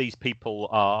whether these people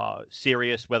are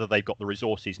serious, whether they've got the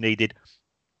resources needed,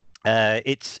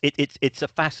 it's a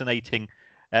fascinating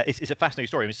it's a fascinating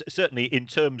story. I mean, certainly in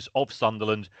terms of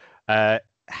Sunderland,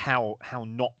 how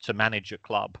not to manage a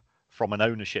club from an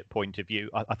ownership point of view,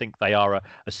 I think they are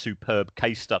a superb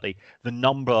case study. The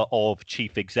number of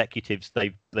chief executives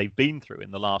they've been through in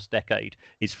the last decade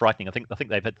is frightening. I think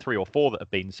they've had 3 or 4 that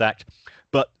have been sacked.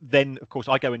 But then, of course,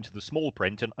 I go into the small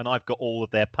print and I've got all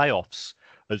of their payoffs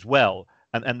as well.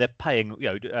 And they're paying,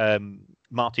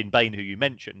 Martin Bain, who you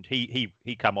mentioned,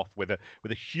 he come off with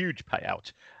a huge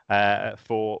payout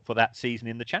for that season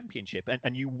in the Championship,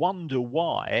 and you wonder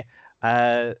why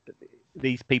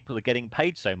these people are getting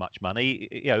paid so much money.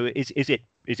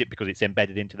 Is it because it's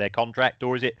embedded into their contract,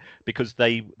 or is it because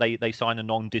they sign a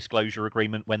non-disclosure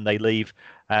agreement when they leave,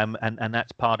 and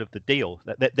that's part of the deal?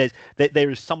 There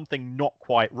is something not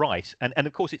quite right, and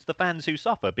of course it's the fans who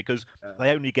suffer because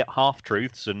they only get half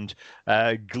truths and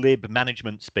glib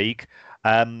management speak.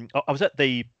 I was at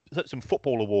some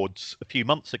football awards a few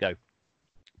months ago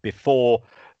before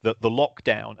the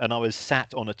lockdown, and I was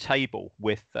sat on a table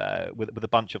with a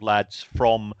bunch of lads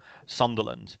from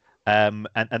Sunderland, and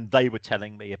they were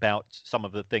telling me about some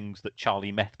of the things that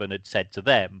Charlie Methven had said to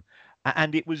them,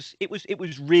 and it was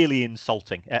really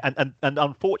insulting. And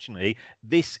unfortunately,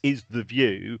 this is the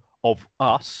view of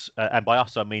us, and by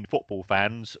us I mean football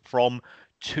fans, from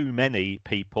too many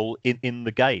people in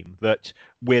the game, that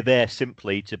we're there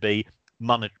simply to be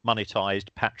monetized,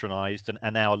 patronized,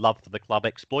 and our love for the club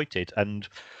exploited. And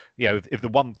if the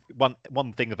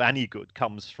one thing of any good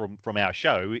comes from our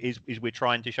show is we're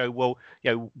trying to show, well,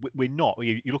 we're not.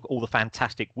 You look at all the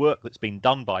fantastic work that's been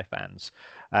done by fans.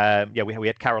 We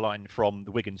had Caroline from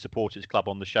the Wigan Supporters Club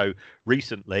on the show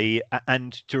recently,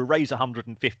 and to raise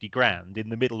 150 grand in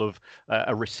the middle of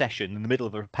a recession, in the middle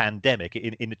of a pandemic,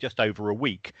 in just over a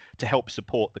week, to help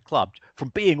support the club from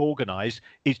being organised,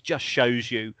 it just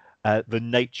shows you the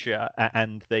nature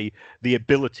and the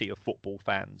ability of football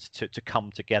fans to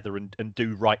come together and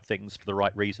do right things for the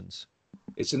right reasons.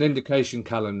 It's an indication,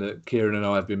 Callum, that Kieran and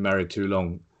I have been married too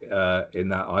long, in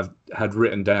that I've had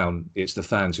written down it's the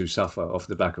fans who suffer off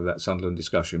the back of that Sunderland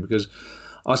discussion, because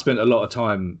I spent a lot of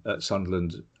time at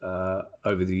Sunderland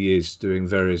over the years doing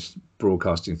various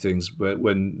broadcasting things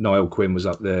when Niall Quinn was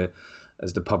up there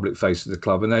as the public face of the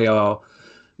club, and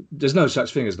there's no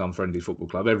such thing as an unfriendly football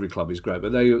club. Every club is great,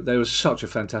 but they were such a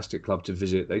fantastic club to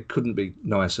visit. They couldn't be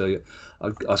nicer.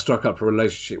 I struck up a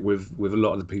relationship with a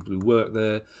lot of the people who work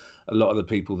there, a lot of the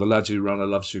people, the lads who run I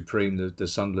Love Supreme, the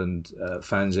Sunderland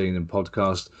fanzine and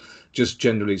podcast, just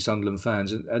generally Sunderland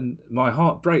fans. And my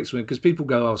heart breaks because people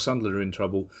go, oh, Sunderland are in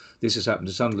trouble. This has happened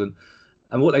to Sunderland.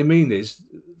 And what they mean is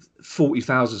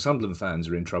 40,000 Sunderland fans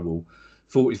are in trouble.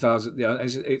 40,000.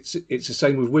 It's the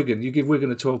same with Wigan. You give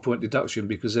Wigan a 12-point deduction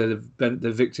because they're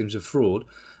victims of fraud,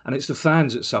 and it's the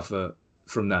fans that suffer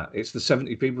from that. It's the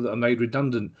 70 people that are made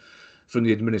redundant from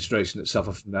the administration that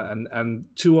suffer from that. And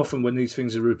too often when these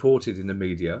things are reported in the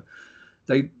media,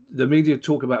 the media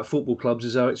talk about football clubs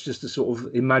as though it's just a sort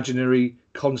of imaginary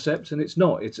concept, and it's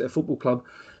not. It's a football club,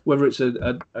 whether it's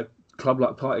a club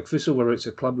like Partick Thistle, whether it's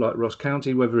a club like Ross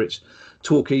County, whether it's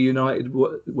Torquay United,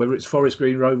 whether it's Forest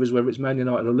Green Rovers, whether it's Man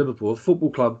United or Liverpool. A football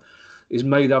club is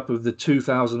made up of the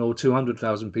 2,000 or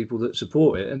 200,000 people that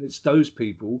support it, and it's those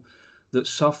people that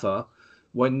suffer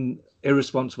when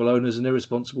irresponsible owners and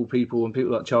irresponsible people and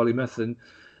people like Charlie Methven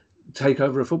take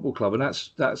over a football club. And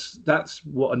that's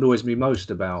what annoys me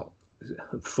most about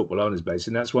football owners,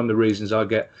 basically. And that's one of the reasons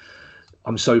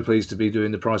I'm so pleased to be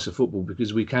doing The Price of Football,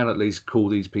 because we can at least call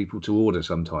these people to order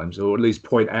sometimes, or at least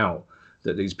point out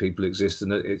that these people exist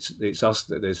and that it's us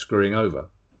that they're screwing over.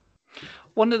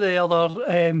 One of the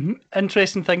other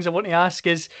interesting things I want to ask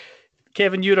is,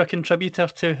 Kevin, you're a contributor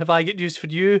to Have I Got News For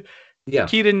You? Yeah.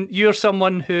 Kieran, you're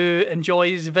someone who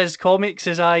enjoys Viz Comics,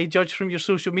 as I judge from your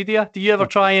social media. Do you ever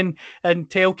try and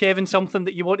tell Kevin something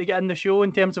that you want to get in the show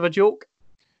in terms of a joke?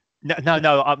 No.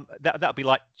 That'd be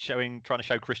like trying to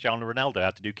show Cristiano Ronaldo how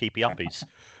to do keepy uppies.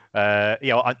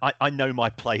 I know my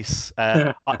place.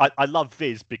 I love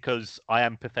Viz because I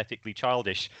am pathetically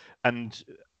childish, and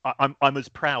I'm as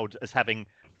proud as having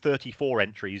 34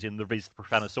 entries in the Viz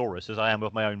Profanosaurus as I am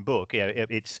of my own book.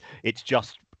 It's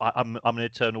just I'm an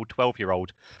eternal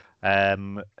 12-year-old.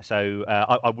 So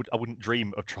I wouldn't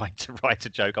dream of trying to write a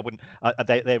joke. I wouldn't.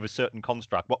 They have a certain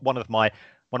construct. One of my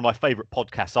favorite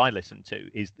podcasts I listen to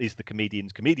is the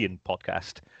Comedian's Comedian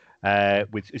podcast.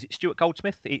 Is it Stuart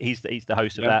Goldsmith? He's the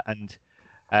host of that, and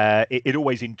it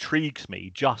always intrigues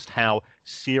me just how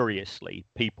seriously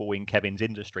people in Kevin's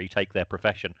industry take their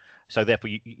profession. So therefore,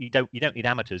 you don't need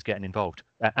amateurs getting involved.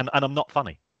 And I'm not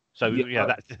funny. So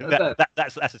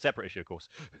that's a separate issue, of course.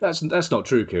 That's not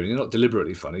true, Kieran. You're not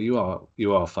deliberately funny. You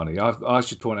are funny. I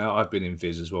should point out I've been in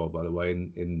Viz as well, by the way.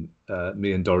 In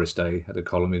me and Doris Day had a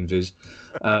column in Viz.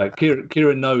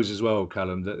 Kieran knows as well,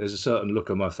 Callum, that there's a certain look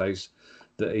on my face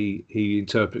that he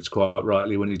interprets quite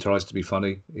rightly when he tries to be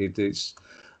funny.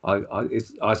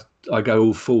 I go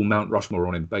all full Mount Rushmore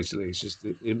on him. Basically, it's just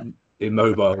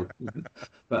immobile.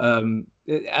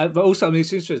 But also, I mean,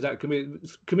 it's interesting that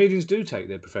comedians do take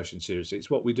their profession seriously. It's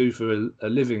what we do for a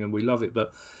living, and we love it.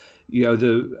 But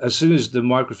as soon as the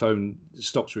microphone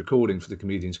stops recording for the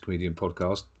Comedian's Comedian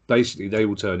podcast, basically they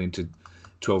will turn into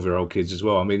 12-year-old kids as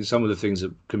well. I mean, some of the things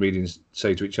that comedians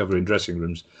say to each other in dressing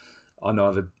rooms are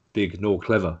neither big nor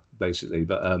clever, basically.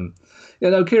 But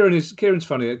Kieran's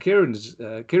funny. Kieran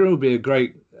would be a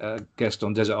great guest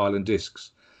on Desert Island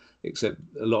Discs, except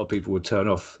a lot of people would turn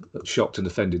off, shocked and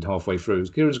offended halfway through.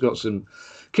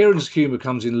 Kieran's humour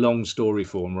comes in long story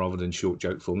form rather than short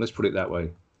joke form. Let's put it that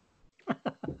way.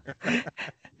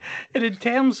 And in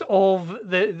terms of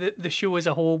the show as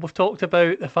a whole, we've talked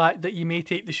about the fact that you may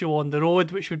take the show on the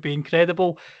road, which would be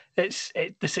incredible. It's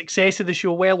the success of the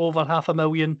show, well over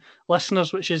 500,000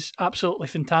 listeners, which is absolutely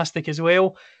fantastic as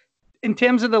well. In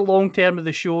terms of the long term of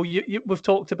the show, we've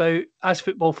talked about, as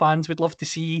football fans, we'd love to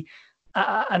see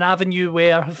an avenue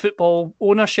where football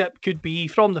ownership could be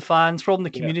from the fans, from the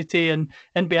community, and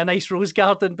be a nice rose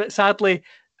garden. But sadly,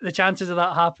 the chances of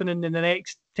that happening in the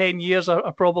next 10 years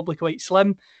are probably quite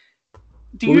slim.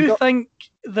 Do you think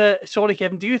that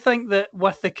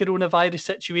with the coronavirus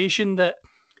situation that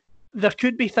there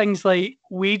could be things like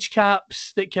wage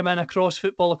caps that come in across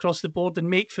football, across the board, and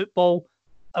make football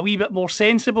a wee bit more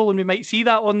sensible, and we might see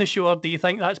that on the show, or do you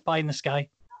think that's pie in the sky?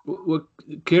 Well,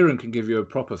 Kieran can give you a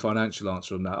proper financial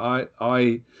answer on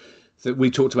that.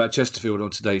 We talked about Chesterfield on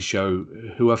today's show,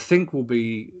 who I think will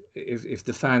be, if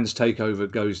the fans takeover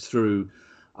goes through,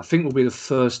 I think will be the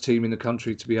first team in the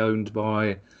country to be owned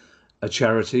by a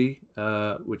charity,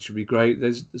 which would be great.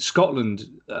 Scotland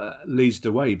leads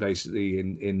the way basically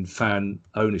in fan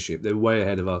ownership. They're way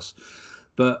ahead of us.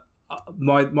 But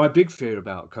my big fear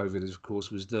about COVID, of course,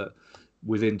 was that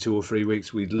within 2 or 3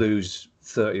 weeks we'd lose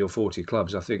 30 or 40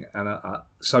 clubs, I think. And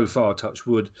so far, touch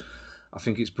wood, I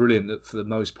think it's brilliant that for the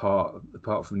most part,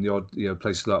 apart from the odd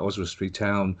places like Oswestry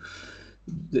Town,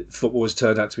 football has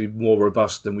turned out to be more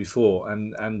robust than we thought,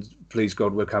 and please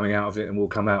God, we're coming out of it, and we'll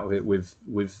come out of it with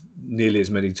nearly as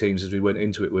many teams as we went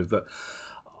into it with. But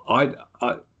I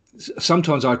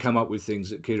sometimes I come up with things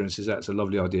that Kieran says that's a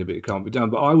lovely idea, but it can't be done.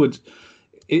 But I would,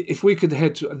 if we could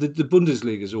head to the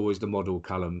Bundesliga, is always the model,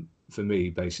 Callum, for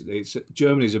me. Basically,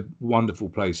 Germany is a wonderful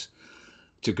place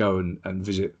to go and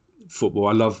visit football.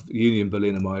 I love Union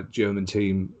Berlin and my German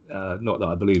team. Not that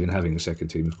I believe in having a second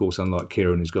team, of course, unlike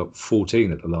Kieran, who's got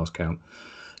 14 at the last count.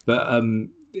 But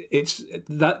it's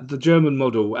that the German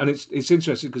model, and it's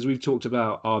interesting because we've talked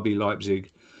about RB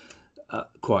Leipzig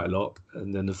quite a lot,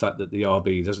 and then the fact that the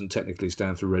RB doesn't technically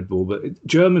stand for Red Bull, but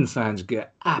German fans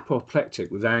get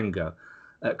apoplectic with anger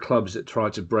at clubs that try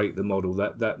to break the model,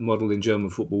 that model in German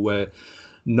football where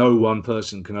no one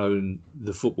person can own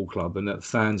the football club, and that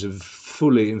fans have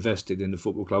fully invested in the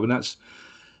football club, and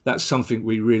that's something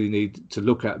we really need to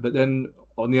look at. But then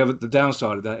on the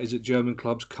downside of that is that German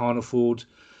clubs can't afford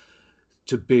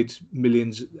to bid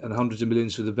millions and hundreds of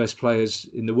millions for the best players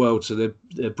in the world, so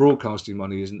their broadcasting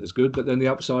money isn't as good. But then the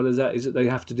upside of that is that they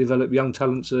have to develop young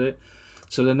talent, so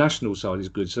their national side is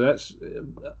good. So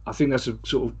I think that's a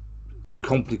sort of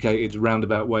complicated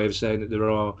roundabout way of saying that there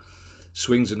are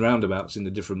swings and roundabouts in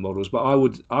the different models. But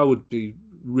I would be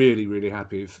really, really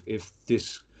happy if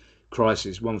this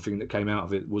crisis, one thing that came out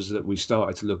of it was that we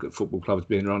started to look at football clubs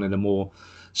being run in a more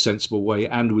sensible way,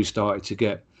 and we started to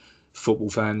get football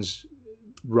fans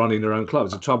running their own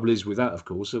clubs. The trouble is with that, of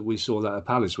course, that we saw that at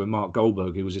Palace when Mark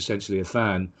Goldberg, who was essentially a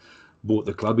fan, bought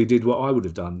the club. He did what I would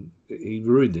have done. He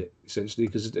ruined it, essentially,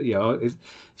 because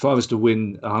if I was to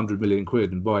win 100 million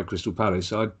quid and buy Crystal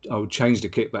Palace, I would change the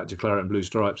kit back to claret and blue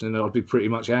stripes, and then I'd be pretty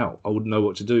much out. I wouldn't know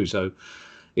what to do. So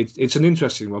it's an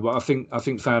interesting one, but I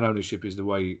think fan ownership is the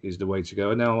way to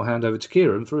go. And now I'll hand over to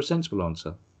Kieran for a sensible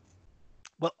answer.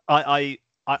 Well, I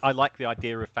I like the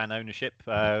idea of fan ownership.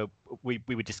 We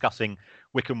were discussing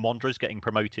Wycombe Wanderers getting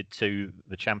promoted to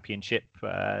the Championship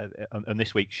on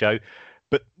this week's show,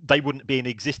 but they wouldn't be in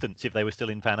existence if they were still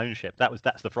in fan ownership.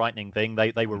 That's the frightening thing.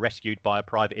 They were rescued by a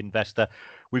private investor.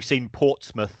 We've seen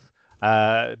Portsmouth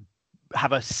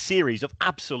have a series of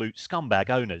absolute scumbag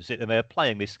owners, and they're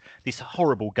playing this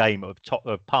horrible game of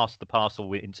pass the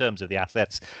parcel in terms of the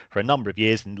assets for a number of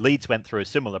years. And Leeds went through a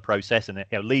similar process, and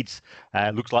Leeds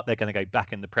looks like they're going to go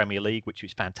back in the Premier League, which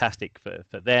is fantastic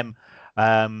for them.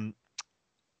 Fan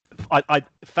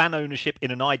ownership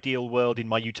in an ideal world, in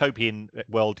my utopian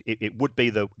world, it would be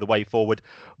the way forward,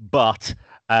 but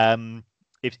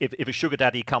if a sugar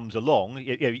daddy comes along,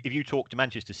 if you talk to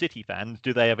Manchester City fans,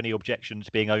 do they have any objections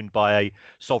to being owned by a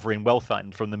sovereign wealth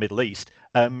fund from the Middle East?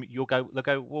 They'll go,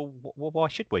 well, why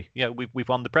should we? We've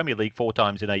won the Premier League 4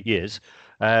 times in 8 years.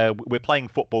 We're playing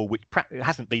football which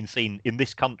hasn't been seen in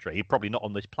this country, probably not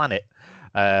on this planet,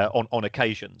 on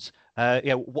occasions.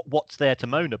 What's there to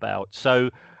moan about?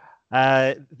 So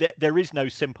there is no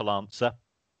simple answer.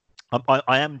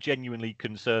 I am genuinely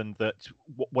concerned that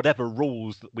whatever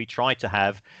rules that we try to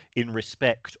have in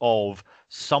respect of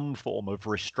some form of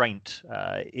restraint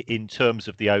in terms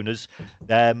of the owners,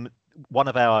 one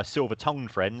of our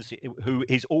silver-tongued friends, who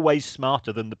is always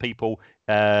smarter than the people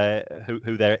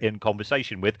who they're in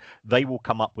conversation with, they will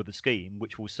come up with a scheme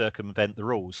which will circumvent the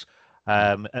rules.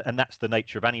 And that's the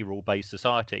nature of any rule-based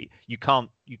society. You can't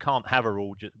have a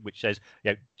rule which says,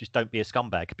 just don't be a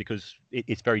scumbag, because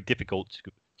it's very difficult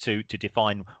to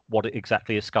define what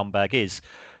exactly a scumbag is.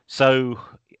 So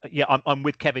I'm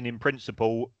with Kevin in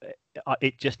principle.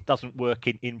 It just doesn't work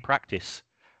in practice.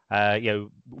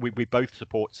 We both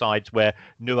support sides where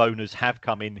new owners have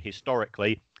come in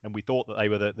historically, and we thought that they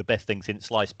were the best thing since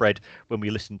sliced bread when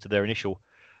we listened to their initial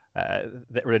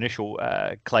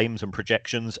claims and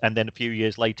projections, and then a few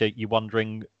years later you're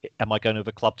wondering, am I going to have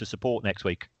a club to support next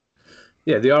week?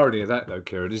 Yeah, the irony of that though,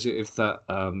 Kieran, is if that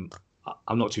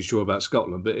I'm not too sure about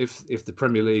Scotland, but if the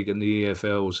Premier League and the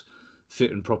EFL's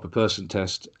fit and proper person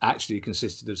test actually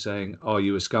consisted of saying, "Are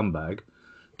you a scumbag?"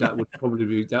 that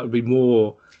would be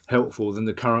more helpful than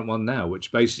the current one now,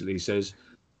 which basically says,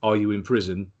 "Are you in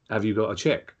prison? Have you got a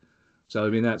check?" So I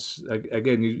mean, that's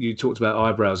again, you talked about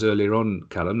eyebrows earlier on,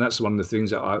 Callum. That's one of the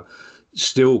things that I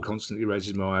still constantly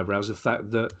raises my eyebrows: the fact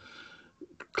that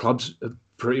clubs are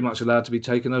pretty much allowed to be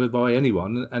taken over by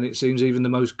anyone, and it seems even the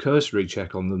most cursory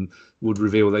check on them would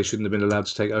reveal they shouldn't have been allowed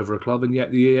to take over a club, and yet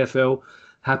the EFL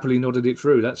happily nodded it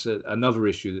through. That's another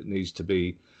issue that needs to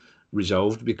be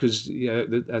resolved, because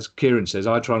as Kieran says,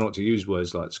 I try not to use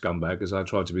words like scumbag, because I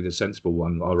try to be the sensible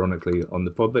one, ironically, on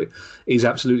the pod, but he's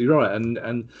absolutely right.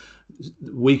 And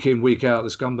week in, week out, the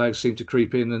scumbags seem to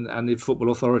creep in, and the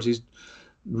football authorities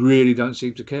really don't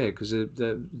seem to care, because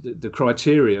the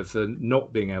criteria for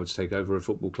not being able to take over a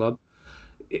football club,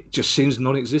 it just seems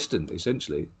non-existent,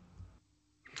 essentially.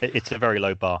 It's a very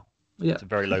low bar. Yeah. It's a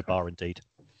very low bar indeed.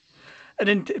 And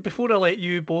then before I let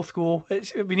you both go,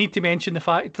 we need to mention the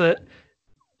fact that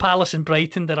Palace and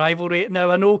Brighton, the rivalry. Now,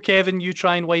 I know, Kevin, you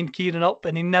try and wind Kieran up,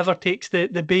 and he never takes the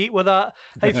bait with that.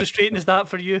 How frustrating is that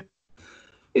for you?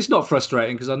 It's not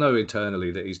frustrating, because I know internally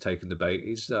that he's taken the bait.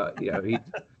 He's,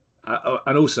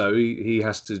 and also he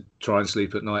has to try and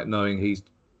sleep at night knowing he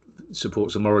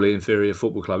supports a morally inferior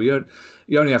football club. You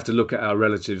only have to look at our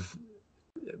relative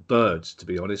birds, to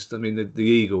be honest. I mean, the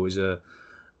eagle is a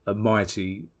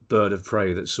mighty bird of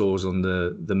prey that soars on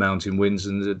the mountain winds,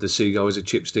 and the seagull is a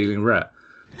chip-stealing rat.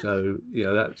 So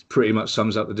that pretty much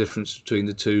sums up the difference between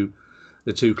the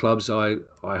two clubs. I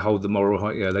hold the moral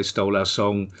high. They stole our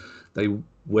song. They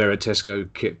wear a Tesco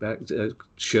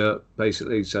shirt,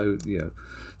 basically. So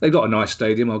they've got a nice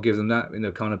stadium. I'll give them that, in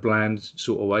a kind of bland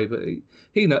sort of way. But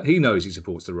he knows he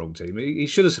supports the wrong team. He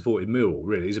should have supported Millwall.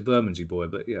 Really, he's a Bermondsey boy,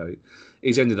 but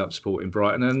he's ended up supporting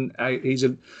Brighton. And he's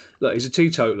a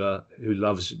teetotaler who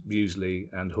loves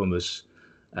muesli and hummus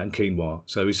and quinoa.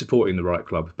 So he's supporting the right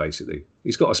club, basically.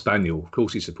 He's got a spaniel. Of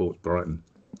course, he supports Brighton.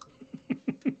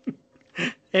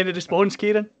 Any response,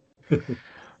 Kieran?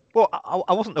 Well,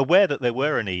 I wasn't aware that there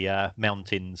were any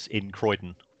mountains in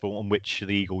Croydon on which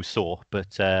the Eagles soar,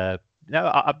 but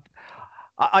no,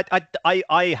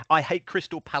 I hate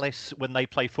Crystal Palace when they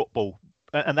play football,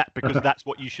 and that because that's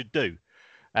what you should do.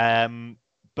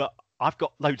 But I've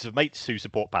got loads of mates who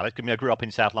support Palace. I mean, I grew up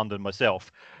in South London myself,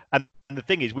 and the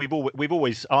thing is, we've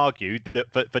always argued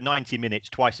that for 90 minutes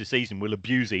twice a season we'll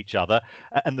abuse each other,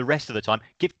 and the rest of the time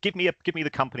give me the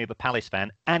company of a Palace fan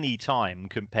any time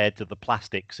compared to the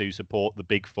plastics who support the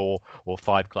big 4 or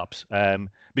 5 clubs.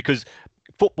 Because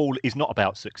football is not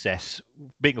about success.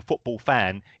 Being a football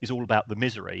fan is all about the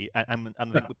misery, and I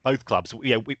think with both clubs,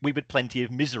 we've had plenty of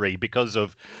misery because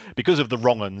of the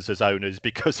wrong uns as owners,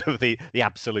 because of the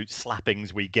absolute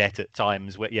slappings we get at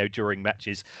times where, during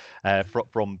matches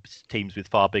from teams with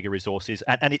far bigger resources,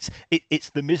 and it's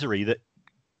the misery that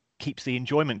keeps the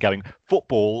enjoyment going.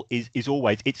 Football is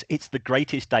always it's the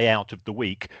greatest day out of the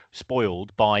week,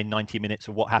 spoiled by 90 minutes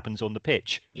of what happens on the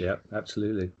pitch. Yeah,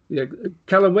 absolutely. Yeah,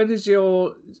 Callum, when is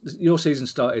your season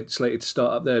slated to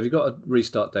start up there? Have you got a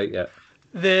restart date yet?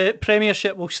 The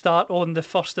Premiership will start on the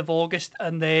 1st of August,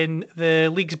 and then the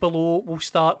leagues below will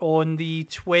start on the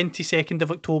 22nd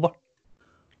of October.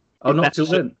 Oh, not till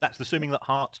then. That's assuming that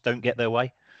Hearts don't get their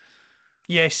way.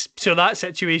 Yes, so that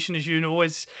situation, as you know,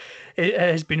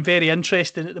 has been very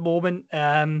interesting at the moment.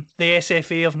 The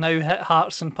SFA have now hit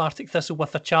Hearts and Partick Thistle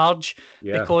with a charge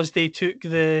because they took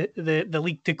the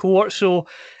league to court. So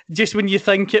just when you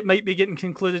think it might be getting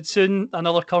concluded soon,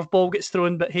 another curveball gets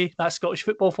thrown. But hey, that's Scottish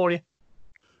football for you.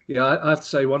 Yeah, I have to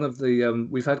say one of the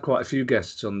we've had quite a few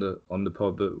guests on the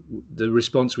pod, but the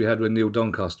response we had when Neil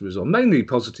Doncaster was on, mainly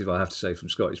positive, I have to say, from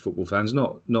Scottish football fans,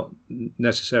 not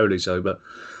necessarily so, but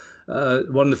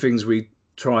one of the things we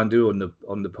try and do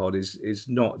on the pod is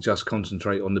not just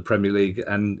concentrate on the Premier League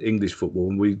and English football,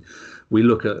 and we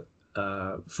look at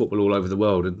football all over the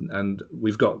world, and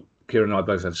we've got, Kieran and I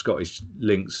both have Scottish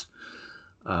links.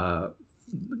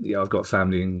 I've got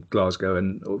family in Glasgow,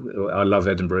 and I love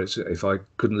Edinburgh. If I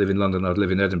couldn't live in London, I'd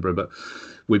live in Edinburgh. But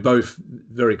we're both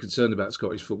very concerned about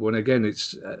Scottish football, and again,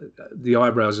 it's the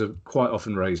eyebrows are quite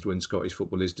often raised when Scottish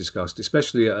football is discussed,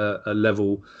 especially at a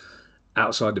level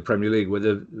outside the Premier League, where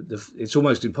it's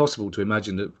almost impossible to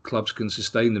imagine that clubs can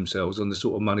sustain themselves on the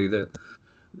sort of money that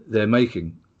they're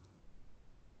making.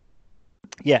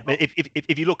 Yeah,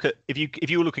 if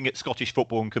you were looking at Scottish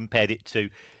football and compared it to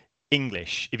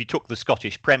English, if you took the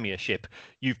Scottish Premiership,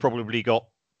 you've probably got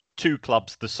two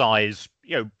clubs the size,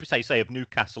 say of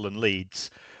Newcastle and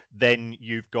Leeds. Then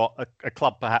you've got a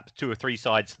club perhaps two or three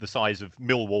sides the size of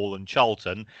Millwall and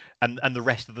Charlton, and the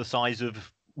rest of the size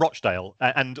of Rochdale,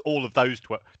 and all of those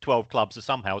 12 clubs are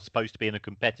somehow supposed to be in a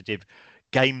competitive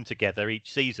game together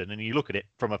each season. And you look at it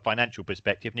from a financial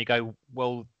perspective and you go,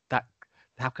 well,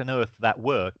 how can earth that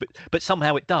work? But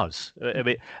somehow it does.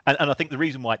 And I think the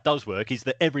reason why it does work is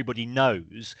that everybody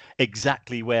knows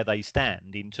exactly where they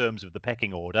stand in terms of the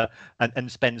pecking order and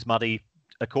spends money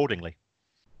accordingly.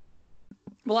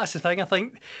 Well, that's the thing. I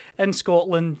think in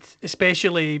Scotland,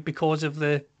 especially because of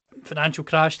the financial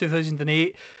crash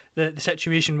 2008, the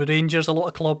situation with Rangers, a lot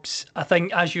of clubs, I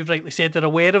think, as you've rightly said, they're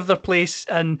aware of their place.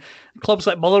 And clubs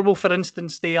like Motherwell, for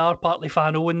instance, they are partly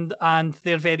fan-owned, and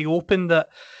they're very open that,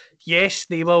 yes,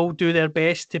 they will do their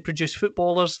best to produce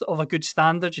footballers of a good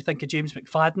standard. You think of James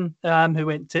McFadden, who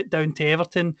went down to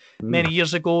Everton many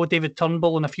years ago, David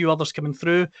Turnbull and a few others coming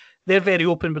through. They're very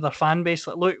open with their fan base.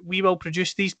 Like, look, we will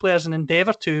produce these players and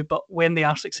endeavour to, but when they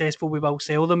are successful, we will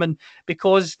sell them. And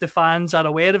because the fans are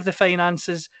aware of the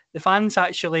finances, the fans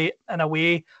actually, in a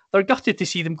way, they're gutted to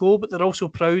see them go, but they're also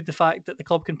proud the fact that the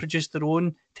club can produce their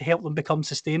own to help them become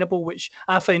sustainable, which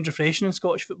I find refreshing in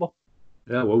Scottish football.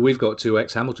 Yeah, well, we've got two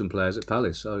ex-Hamilton players at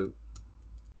Palace, so...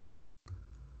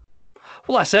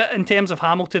 Well, that's it. In terms of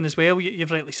Hamilton as well,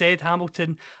 you've rightly said,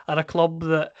 Hamilton are a club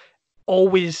that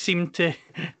always seem to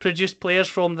produce players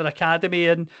from their academy,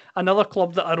 and another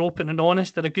club that are open and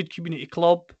honest. They're a good community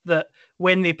club that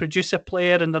when they produce a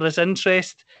player and there is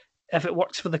interest, if it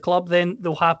works for the club, then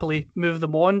they'll happily move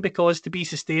them on, because to be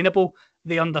sustainable,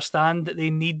 they understand that they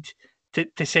need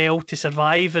to sell to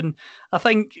survive. And I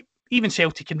think even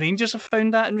Celtic and Rangers have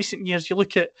found that in recent years. You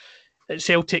look at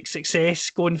Celtic's success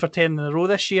going for 10 in a row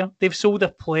this year. They've sold a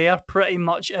player pretty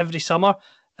much every summer.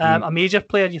 A major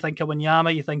player, you think of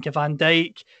Wanyama, you think of Van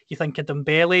Dijk, you think of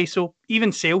Dembele. So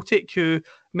even Celtic, who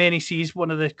many see as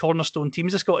one of the cornerstone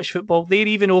teams of Scottish football, they're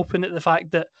even open at the fact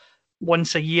that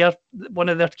once a year, one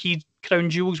of their key crown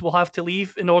jewels will have to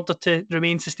leave in order to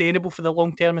remain sustainable for the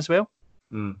long term as well.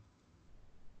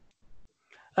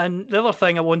 And the other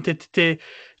thing I wanted to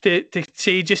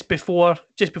say just before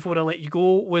I let you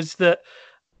go was that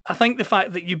I think the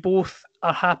fact that you both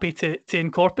are happy to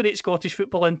incorporate Scottish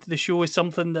football into the show is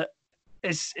something that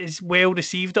is well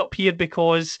received up here,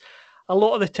 because a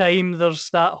lot of the time there's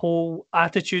that whole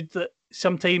attitude that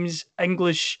sometimes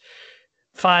English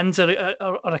fans are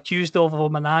accused of, oh,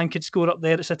 Manan could score up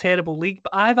there, it's a terrible league.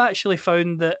 But I've actually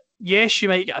found that, yes, you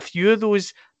might get a few of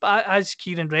those, but as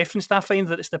Kieran referenced, I find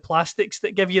that it's the plastics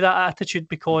that give you that attitude,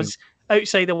 because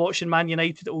outside of watching Man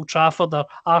United at Old Trafford or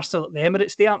Arsenal at the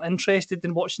Emirates, they aren't interested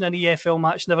in watching an EFL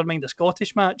match, never mind a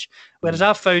Scottish match. Whereas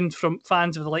I've found from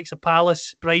fans of the likes of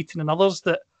Palace, Brighton and others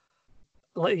that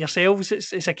like yourselves,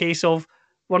 it's a case of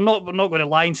we're not going to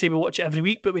lie and say we watch it every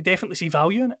week, but we definitely see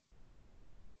value in it.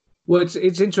 Well, it's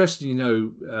interesting,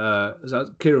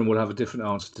 Kieran will have a different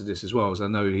answer to this as well, as I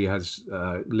know he has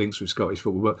links with Scottish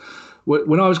football. But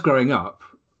when I was growing up,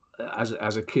 as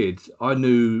a kid, I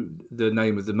knew the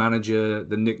name of the manager,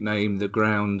 the nickname, the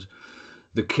ground,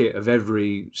 the kit of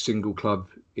every single club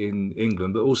in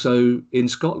England, but also in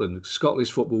Scotland.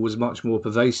 Scottish football was much more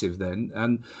pervasive then,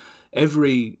 and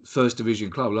every first division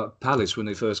club, like Palace, when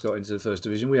they first got into the first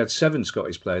division, we had 7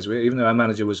 Scottish players. Even though our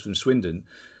manager was from Swindon,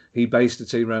 he based the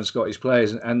team around Scottish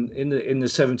players. And in the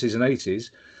 70s and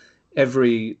 80s,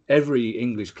 every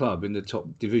English club in the top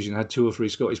division had 2 or 3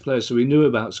 Scottish players. So we knew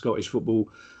about Scottish football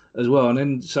as well. And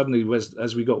then suddenly,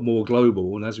 as we got more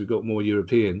global and as we got more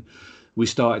European, we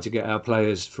started to get our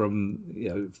players from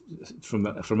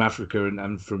Africa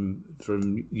and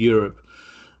from Europe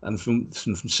and from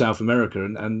South America,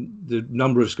 and the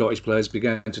number of Scottish players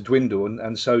began to dwindle,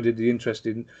 and so did the interest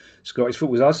in Scottish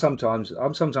football. I'm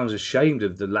sometimes ashamed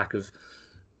of the lack of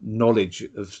knowledge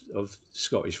of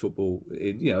Scottish football.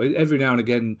 Every now and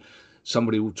again,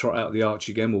 somebody will trot out the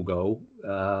Archie Gemmill goal,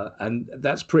 and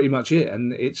that's pretty much it.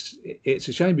 And it's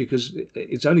a shame, because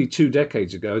it's only 2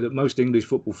 decades ago that most English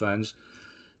football fans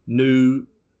knew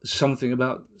something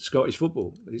about Scottish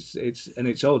football.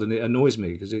 It's odd, and it annoys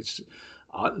me, because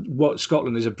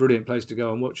Scotland is a brilliant place to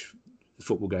go and watch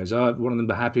football games. One of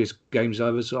the happiest games I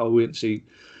ever saw. We went to see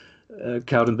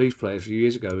Cowden Beef play a few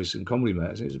years ago with some comedy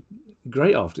mates. It was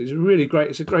great after. It's really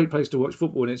great. It's a great place to watch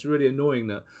football, and it's really annoying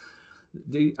that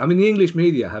the English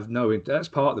media have that's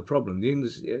part of the problem. The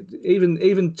English,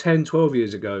 even 10, 12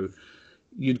 years ago,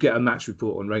 you'd get a match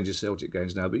report on Rangers Celtic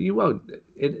games now, but you won't.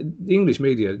 The English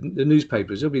media, the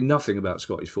newspapers, there'll be nothing about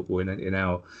Scottish football in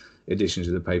our editions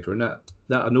of the paper, and that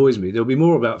annoys me. There'll be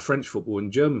more about French football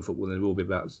and German football than there will be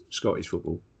about Scottish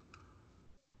football.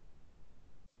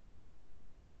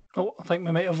 Oh, I think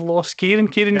we might have lost Kieran.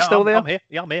 Kieran, you still there? I'm here.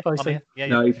 Yeah, I'm here. I'm here. Yeah.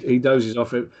 No, he dozes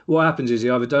off. What happens is he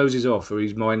either dozes off or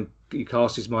he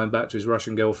casts his mind back to his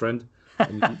Russian girlfriend,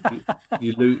 and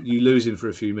you lose him for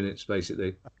a few minutes,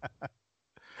 basically.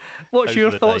 What's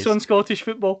your thoughts on Scottish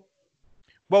football?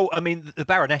 Well, the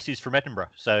Baroness is from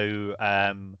Edinburgh, so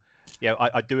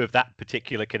I do have that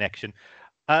particular connection.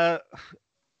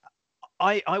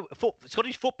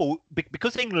 Scottish football,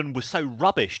 because England was so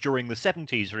rubbish during the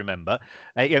 70s, remember,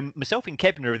 myself and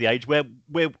Kevin are of the age where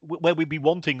we'd be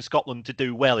wanting Scotland to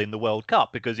do well in the World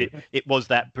Cup, because it was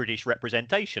that British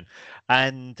representation.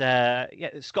 And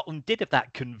Scotland did have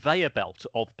that conveyor belt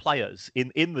of players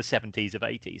in the 70s and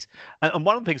 80s. And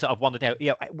one of the things that I've wondered out,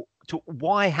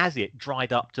 why has it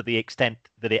dried up to the extent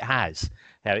that it has?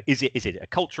 Is it a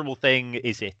cultural thing?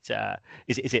 Is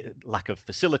it lack of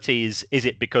facilities? Is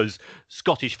it because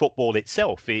Scottish football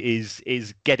itself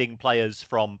is getting players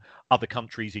from other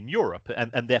countries in Europe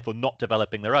and therefore not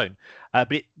developing their own?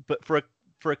 But for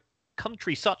a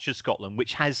country such as Scotland,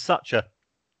 which has such a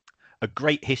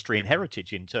great history and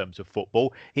heritage in terms of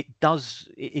football, it does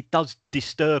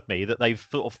disturb me that they've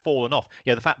sort of fallen off.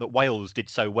 The fact that Wales did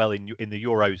so well in the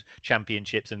Euros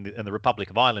Championships and the Republic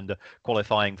of Ireland are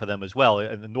qualifying for them as well,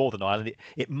 and the Northern Ireland,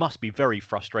 it must be very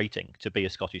frustrating to be a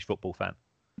Scottish football fan.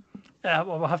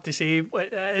 Well, I have to say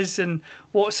it is, and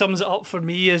what sums it up for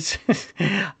me is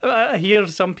I hear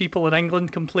some people in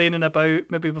England complaining about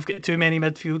maybe we've got too many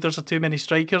midfielders or too many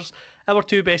strikers. Our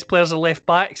 2 best players are left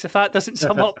backs. If that doesn't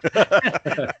sum up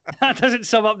the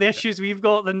issues we've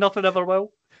got, then nothing ever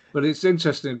will. But it's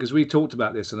interesting, because we talked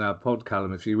about this on our pod,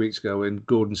 Callum, a few weeks ago, when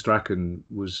Gordon Strachan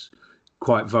was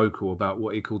quite vocal about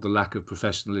what he called the lack of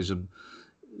professionalism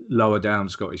lower down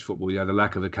Scottish football. The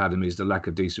lack of academies, the lack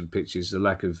of decent pitches, the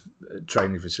lack of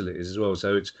training facilities as well.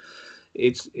 So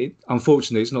it's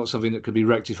unfortunately, it's not something that could be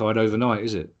rectified overnight,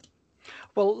 is it?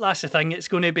 Well, that's the thing. It's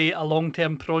going to be a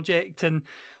long-term project, and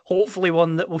hopefully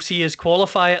one that we'll see us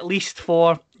qualify at least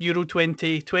for Euro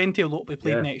 2020, although it'll be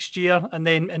played next year and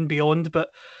then and beyond.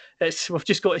 But we've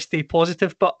just got to stay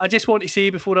positive. But I just want to say,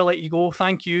 before I let you go,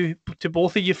 thank you to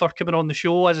both of you for coming on the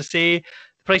show. As I say,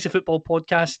 the Price of Football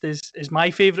podcast is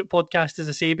my favourite podcast, as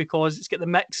I say, because it's got the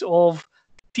mix of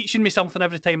teaching me something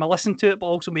every time I listen to it, but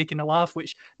also making a laugh,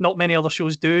 which not many other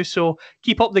shows do. So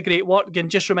keep up the great work. Again,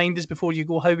 just remind us before you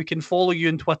go how we can follow you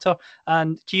on Twitter.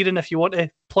 And Kieran, if you want to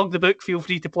plug the book, feel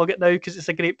free to plug it now, because it's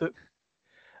a great book.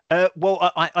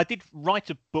 Well, I did write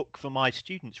a book for my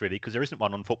students, really, because there isn't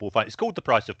one on football fight. It's called The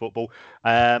Price of Football.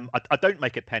 I don't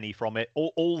make a penny from it.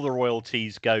 All the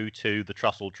royalties go to the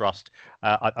Trussell Trust.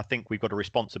 I think we've got a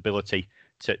responsibility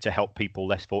to help people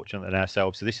less fortunate than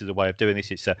ourselves. So this is a way of doing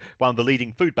this. It's one of the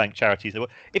leading food bank charities.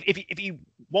 If you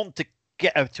want to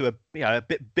get to a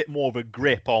bit more of a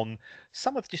grip on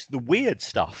some of just the weird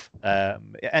stuff,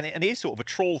 and it is sort of a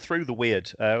trawl through the weird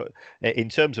in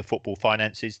terms of football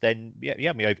finances. Then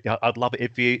I'd love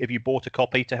it if you bought a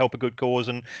copy to help a good cause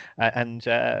and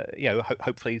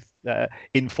hopefully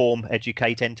inform,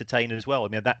 educate, entertain as well. I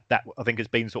mean that I think has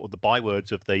been sort of the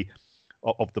bywords of the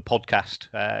podcast.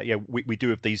 We do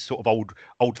have these sort of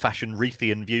old-fashioned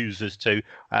Reithian views as to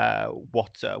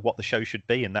what the show should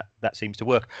be, and that seems to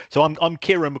work. So I'm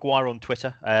Kieran Maguire on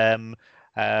Twitter.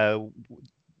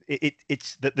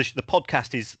 It's the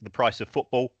podcast is The Price of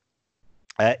Football.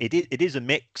 It is a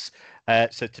mix.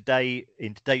 So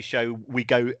in today's show, we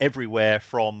go everywhere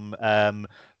from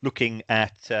looking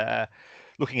at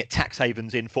tax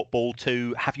havens in football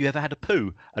to have you ever had a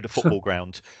poo at a football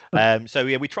ground?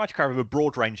 We try to cover a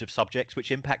broad range of subjects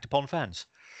which impact upon fans.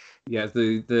 Yeah,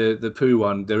 the poo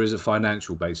one, there is a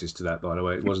financial basis to that, by the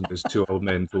way. It wasn't just two old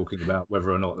men talking about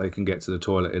whether or not they can get to the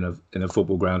toilet in a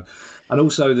football ground. And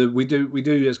also we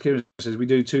do, as Kieran says, we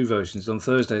do two versions. On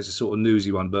Thursday it's a sort of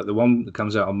newsy one, but the one that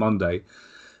comes out on Monday,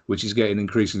 which is getting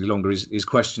increasingly longer, is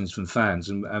questions from fans.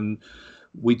 And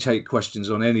we take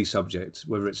questions on any subject,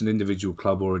 whether it's an individual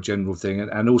club or a general thing.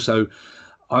 And also,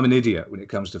 I'm an idiot when it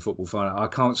comes to football finance. I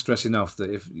can't stress enough that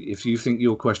if you think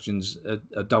your question's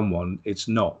a dumb one, it's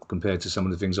not compared to some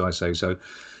of the things I say. So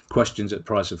questions at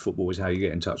Price of Football is how you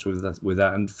get in touch with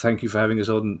that. And thank you for having us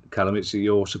on, Callum.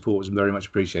 Your support is very much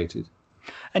appreciated.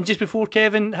 And just before,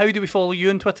 Kevin, how do we follow you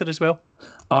on Twitter as well?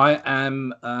 I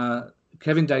am...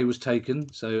 Kevin Day was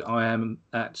taken, so I am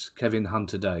at Kevin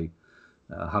Hunter Day.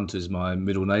 Hunter's my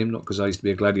middle name, not because I used to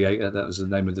be a gladiator. That was the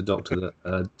name of the doctor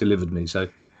that delivered me. So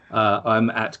I'm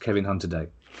at Kevin Hunter Day.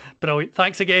 Brilliant.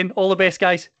 Thanks again. All the best,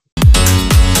 guys.